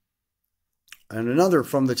Narita. And another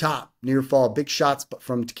from the top. Near fall. Big shots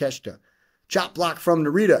from Takeshita. Chop block from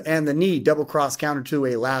Narita. And the knee. Double cross counter to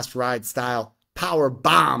a last ride style. Power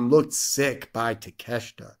bomb. Looked sick by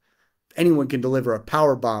Takeshita. If anyone can deliver a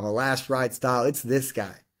power bomb, a last ride style, it's this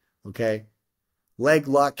guy. Okay? Leg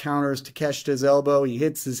lock counters Takeshita's elbow. He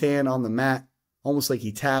hits his hand on the mat. Almost like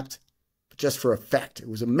he tapped. But just for effect. It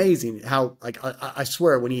was amazing how, like, I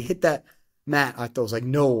swear, when he hit that mat, I thought, I was like,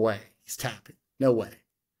 no way. He's tapping. No way.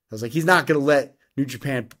 I was like, he's not going to let New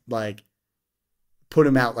Japan, like, put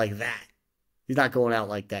him out like that. He's not going out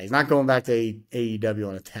like that. He's not going back to AEW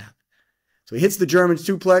on a tap. So he hits the German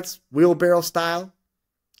suplex, wheelbarrow style.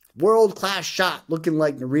 World-class shot, looking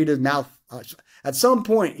like Narita's mouth. At some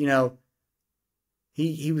point, you know,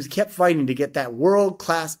 he kept fighting to get that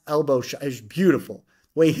world-class elbow shot. It was beautiful.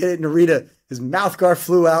 The way he hit it, Narita, his mouth guard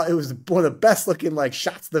flew out. It was one of the best looking, like,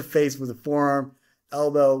 shots to the face with a forearm,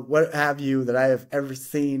 elbow, what have you, that I have ever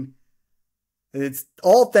seen. And it's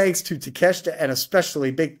all thanks to Takeshita, and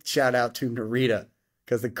especially big shout out to Narita,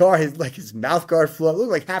 because the guard, his mouth guard flew out. It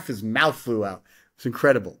looked like half his mouth flew out. It was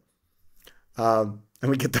incredible. And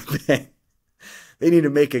we get the thing. They need to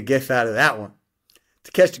make a gif out of that one.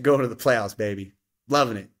 Takeshita going to the playoffs, baby.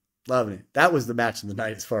 Loving it. Loving it. That was the match of the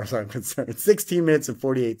night as far as I'm concerned. 16 minutes and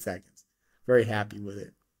 48 seconds. Very happy with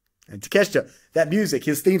it. And Takeshita, that music,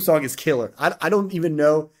 his theme song is killer. I don't even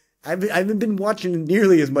know. I haven't been watching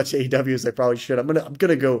nearly as much AEW as I probably should. I'm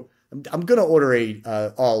gonna order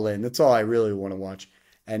a All In. That's all I really want to watch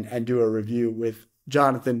and do a review with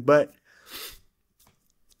Jonathan. But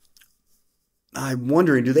I'm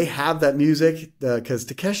wondering, do they have that music? Because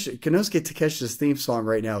Konosuke Takeshita's theme song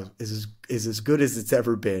right now is as good as it's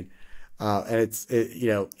ever been, and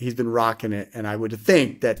he's been rocking it. And I would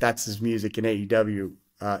think that that's his music in AEW.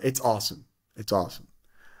 It's awesome. It's awesome.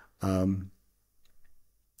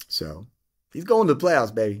 So he's going to the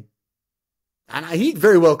playoffs, baby, and he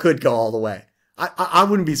very well could go all the way. I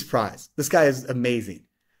wouldn't be surprised. This guy is amazing.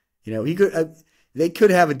 You know, he could. They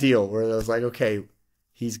could have a deal where it was like, okay,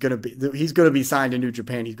 he's gonna be signed to New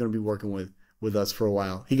Japan. He's gonna be working with us for a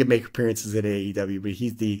while. He could make appearances at AEW, but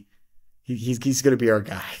he's gonna be our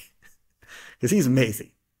guy because he's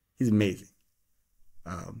amazing. He's amazing.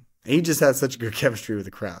 And he just has such good chemistry with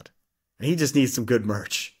the crowd. And he just needs some good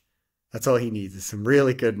merch. That's all he needs is some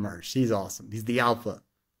really good merch. He's awesome. He's the alpha,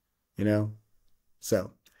 you know.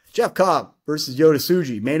 So Jeff Cobb versus Yota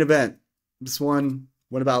Tsuji, main event. This one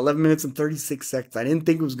went about 11 minutes and 36 seconds. I didn't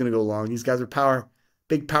think it was gonna go long. These guys are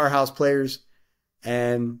big powerhouse players,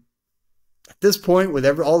 and at this point, with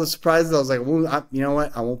all the surprises, I was like, well, you know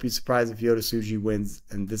what? I won't be surprised if Yota Tsuji wins.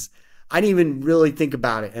 And this, I didn't even really think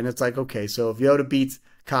about it. And it's like, okay, so if Yota beats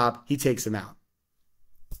Cobb, he takes him out.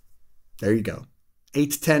 There you go.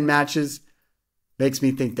 8 to 10 matches makes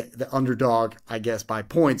me think that the underdog, I guess, by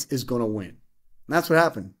points is going to win. And that's what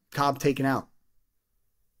happened. Cobb taken out.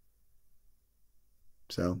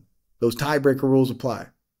 So those tiebreaker rules apply.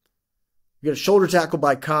 We got a shoulder tackle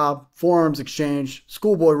by Cobb, forearms exchange,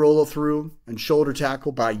 schoolboy roll through, and shoulder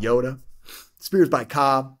tackle by Yota. Spears by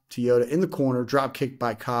Cobb to Yota in the corner, drop kick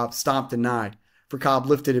by Cobb, stomp denied. For Cobb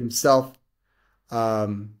lifted himself.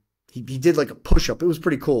 He did like a push up. It was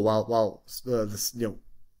pretty cool. While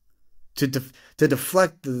to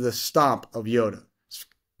deflect the stomp of Yoda. It's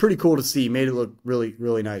pretty cool to see. Made it look really,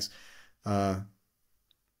 really nice. We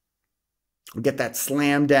get that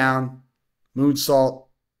slam down, moonsault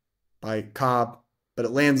by Cobb, but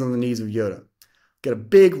it lands on the knees of Yoda. Get a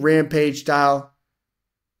big rampage style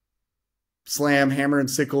slam, hammer and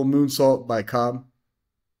sickle, moonsault by Cobb.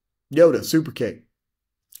 Yoda, super kick.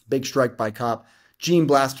 Big strike by Cobb. Gene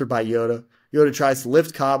blaster by Yoda. Yoda tries to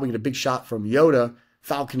lift Cobb. We get a big shot from Yoda.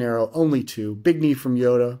 Falcon arrow, only 2. Big knee from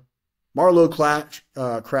Yoda. Marlowe crash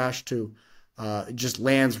to it just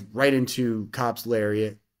lands right into Cobb's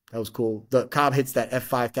lariat. That was cool. The Cobb hits that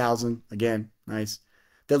F5000 again. Nice.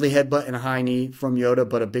 Deadly headbutt and a high knee from Yoda,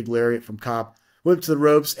 but a big lariat from Cobb. Whip to the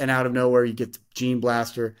ropes, and out of nowhere you get the Gene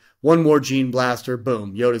Blaster. One more Gene Blaster.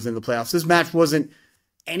 Boom. Yoda's in the playoffs. This match wasn't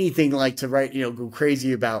anything like to go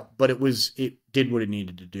crazy about, but it did what it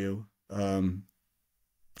needed to do.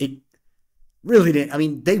 It really didn't. I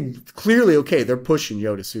mean, they clearly, okay, they're pushing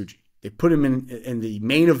Yoda Tsuji. They put him in the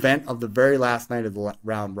main event of the very last night of the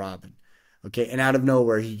round robin. Okay, and out of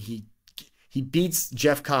nowhere, he beats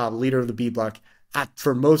Jeff Cobb, leader of the B Block,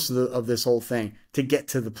 for most of this whole thing to get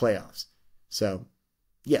to the playoffs. So,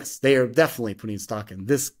 yes, they are definitely putting stock in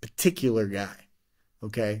this particular guy.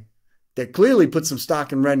 Okay, they clearly put some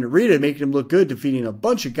stock in Ren Narita, making him look good, defeating a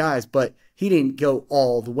bunch of guys, but he didn't go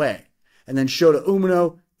all the way. And then Shota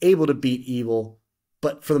Umino able to beat Evil,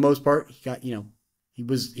 but for the most part, he got he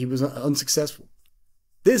was unsuccessful.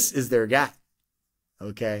 This is their guy.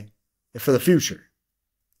 Okay. For the future.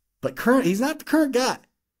 But he's not the current guy.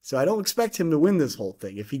 So I don't expect him to win this whole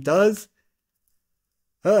thing. If he does,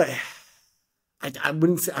 I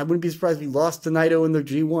wouldn't be surprised if he lost to Naito in the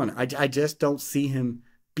G1. I just don't see him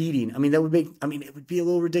beating. I mean, it would be a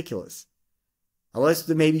little ridiculous. Unless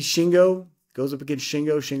maybe Shingo goes up against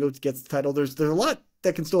Shingo. Shingo gets the title. There's a lot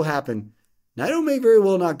that can still happen. Naito may very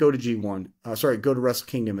well not go to G1. Go to Wrestle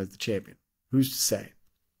Kingdom as the champion. Who's to say?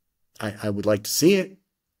 I would like to see it.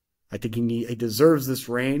 I think he deserves this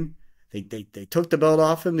reign. They took the belt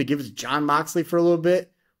off him. They give it to Jon Moxley for a little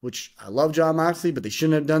bit, which I love Jon Moxley, but they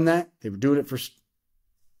shouldn't have done that. They were doing it for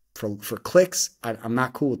clicks. I'm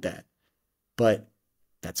not cool with that. But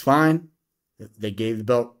that's fine. They gave the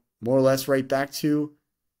belt more or less right back to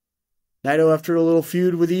Naito after a little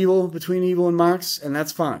feud with Evil, between Evil and Mox, and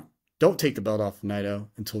that's fine. Don't take the belt off of Naito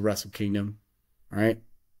until Wrestle Kingdom. All right?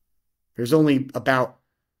 There's only about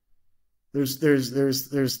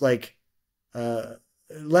There's like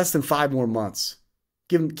less than 5 more months.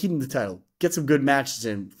 Keep him the title. Get some good matches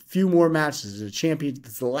in. A few more matches. It's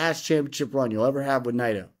the last championship run you'll ever have with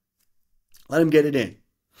Naito. Let him get it in.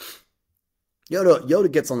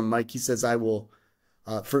 Yoda gets on the mic. He says, "I will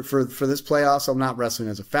for this playoffs. I'm not wrestling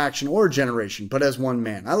as a faction or a generation, but as one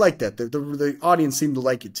man." I like that. The audience seemed to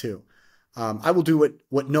like it too. I will do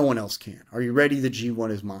what no one else can. Are you ready? The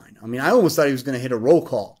G1 is mine. I mean, I almost thought he was going to hit a roll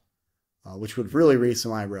call. Which would really raise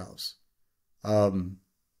some eyebrows. And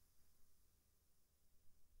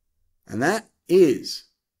that is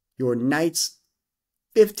your nights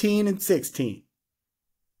 15 and 16.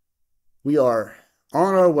 We are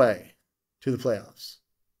on our way to the playoffs.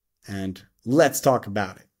 And let's talk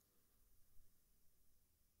about it.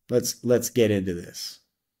 Let's get into this.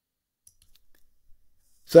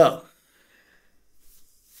 So,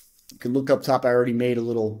 you can look up top. I already made a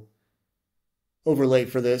little overlay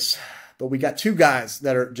for this. But we got 2 guys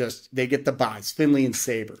that are they get the buys, Finlay and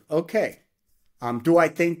Sabre. Okay. Do I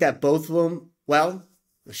think that both of them, well,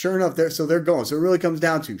 sure enough, they're going. So it really comes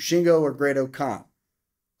down to Shingo or Great-O-Khan.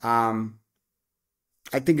 I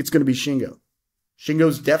think it's going to be Shingo.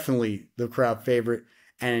 Shingo's definitely the crowd favorite,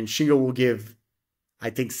 and Shingo will give,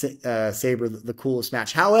 I think, Sabre the coolest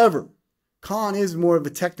match. However, Khan is more of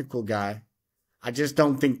a technical guy. I just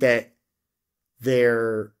don't think that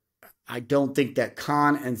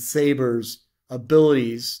Khan and Sabre's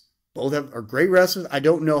abilities both are great wrestlers. I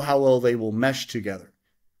don't know how well they will mesh together.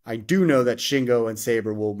 I do know that Shingo and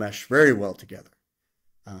Sabre will mesh very well together.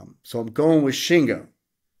 So I'm going with Shingo.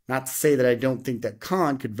 Not to say that I don't think that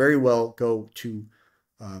Khan could very well go to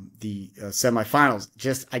the semifinals.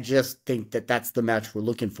 I just think that that's the match we're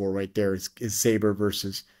looking for right there is Sabre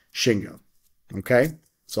versus Shingo. Okay?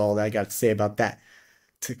 That's all that I got to say about that.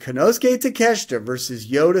 Konosuke Takeshita versus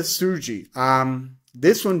Yoda Tsuji.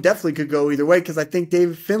 This one definitely could go either way because I think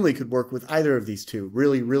David Finlay could work with either of these two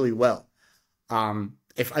really, really well.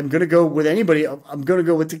 If I'm going to go with anybody, I'm going to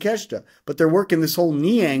go with Takeshita. But they're working this whole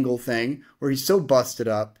knee angle thing where he's so busted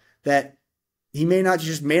up that he may not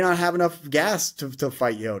have enough gas to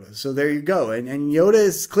fight Yoda. So there you go. And Yoda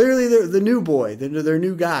is clearly the new boy, their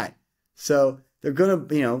new guy. So they're going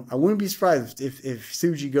to, I wouldn't be surprised if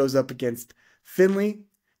Tsuji goes up against Finlay.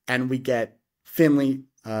 and we get Finley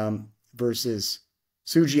versus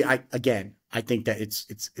Tsuji. I think that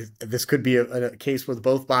this could be a case where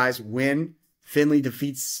both buys win. Finley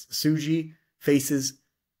defeats Tsuji, faces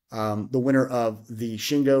the winner of the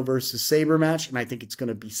Shingo versus Saber match, and I think it's going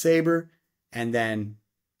to be Saber, and then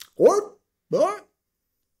or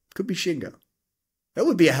could be Shingo. That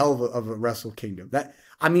would be a hell of a Wrestle Kingdom.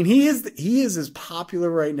 He is as popular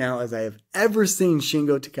right now as I have ever seen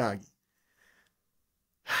Shingo Takagi.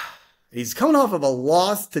 He's coming off of a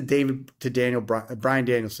loss to Bryan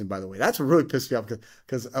Danielson, by the way. That's what really pissed me off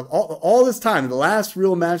because of all this time, the last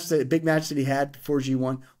real match, the big match that he had before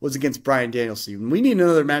G1 was against Bryan Danielson. We need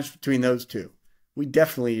another match between those two. We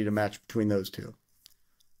definitely need a match between those two.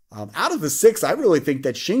 Out of the 6, I really think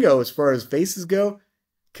that Shingo, as far as faces go,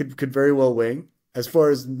 could very well win. As far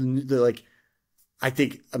as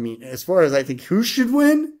as far as I think who should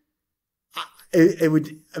win, I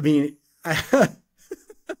would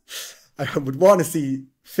want to see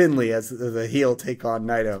Finley as the heel take on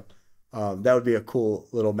Naito. That would be a cool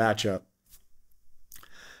little matchup.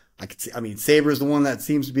 I could see. Saber's the one that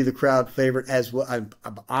seems to be the crowd favorite as well. I'm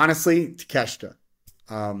honestly, Takeshita.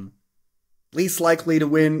 Least likely to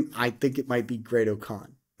win, I think it might be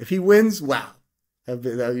Great-O-Khan. If he wins, wow,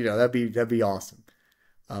 that'd be awesome.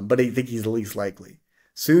 But I think he's the least likely.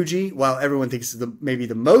 Tsuji, while everyone thinks is maybe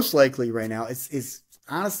the most likely right now, is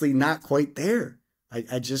honestly not quite there.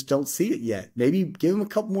 I just don't see it yet. Maybe give him a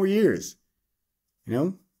couple more years.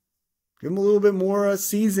 Give him a little bit more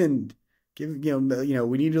seasoned. We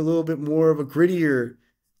need a little bit more of a grittier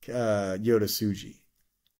Yota Tsuji.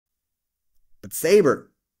 But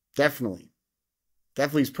Saber, definitely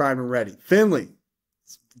is primed and ready. Finley,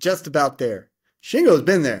 just about there. Shingo's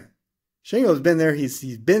been there.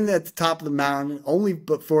 He's been at the top of the mountain, only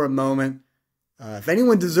but for a moment. If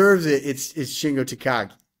anyone deserves it, it's Shingo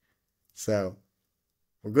Takagi. So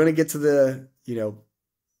we're going to get to the,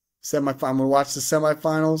 semifinal. I'm going to watch the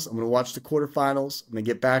semifinals. I'm going to watch the quarterfinals. I'm going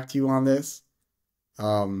to get back to you on this.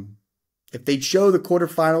 If they show the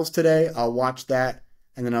quarterfinals today, I'll watch that,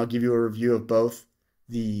 and then I'll give you a review of both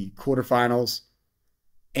the quarterfinals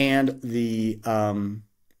and the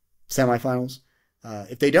semifinals.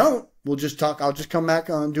 If they don't, we'll just talk. I'll just come back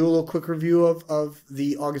and do a little quick review of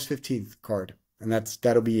the August 15th card, and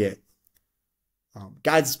that'll be it.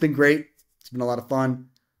 Guys, it's been great. It's been a lot of fun.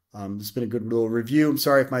 It's been a good little review. I'm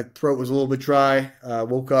sorry if my throat was a little bit dry.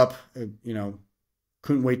 Woke up,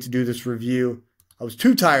 couldn't wait to do this review. I was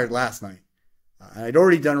too tired last night. I'd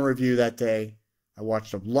already done a review that day. I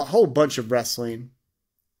watched a whole bunch of wrestling,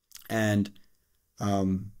 and I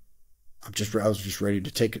was just ready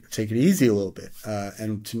to take it easy a little bit.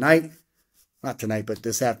 And not tonight, but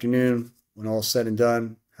this afternoon, when all's said and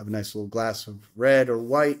done, have a nice little glass of red or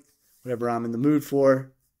white, whatever I'm in the mood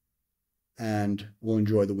for, and we'll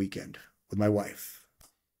enjoy the weekend with my wife.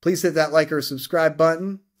 Please hit that like or subscribe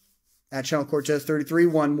button at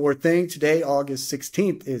ChannelCortez33. One more thing. Today, August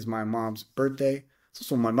 16th, is my mom's birthday. It's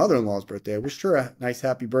also my mother-in-law's birthday. I wished her a nice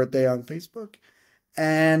happy birthday on Facebook.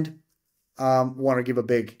 And want to give a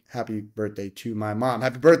big happy birthday to my mom.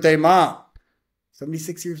 Happy birthday, Mom!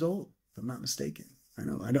 76 years old, if I'm not mistaken. I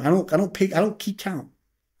know. I don't keep count.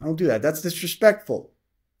 I don't do that. That's disrespectful.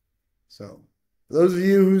 So, for those of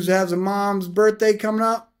you who have a mom's birthday coming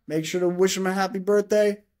up, make sure to wish them a happy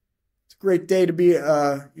birthday. It's a great day to be,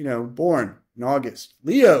 born in August.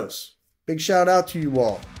 Leos, big shout out to you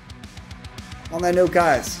all. On that note,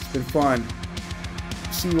 guys, it's been fun.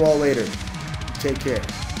 See you all later. Take care.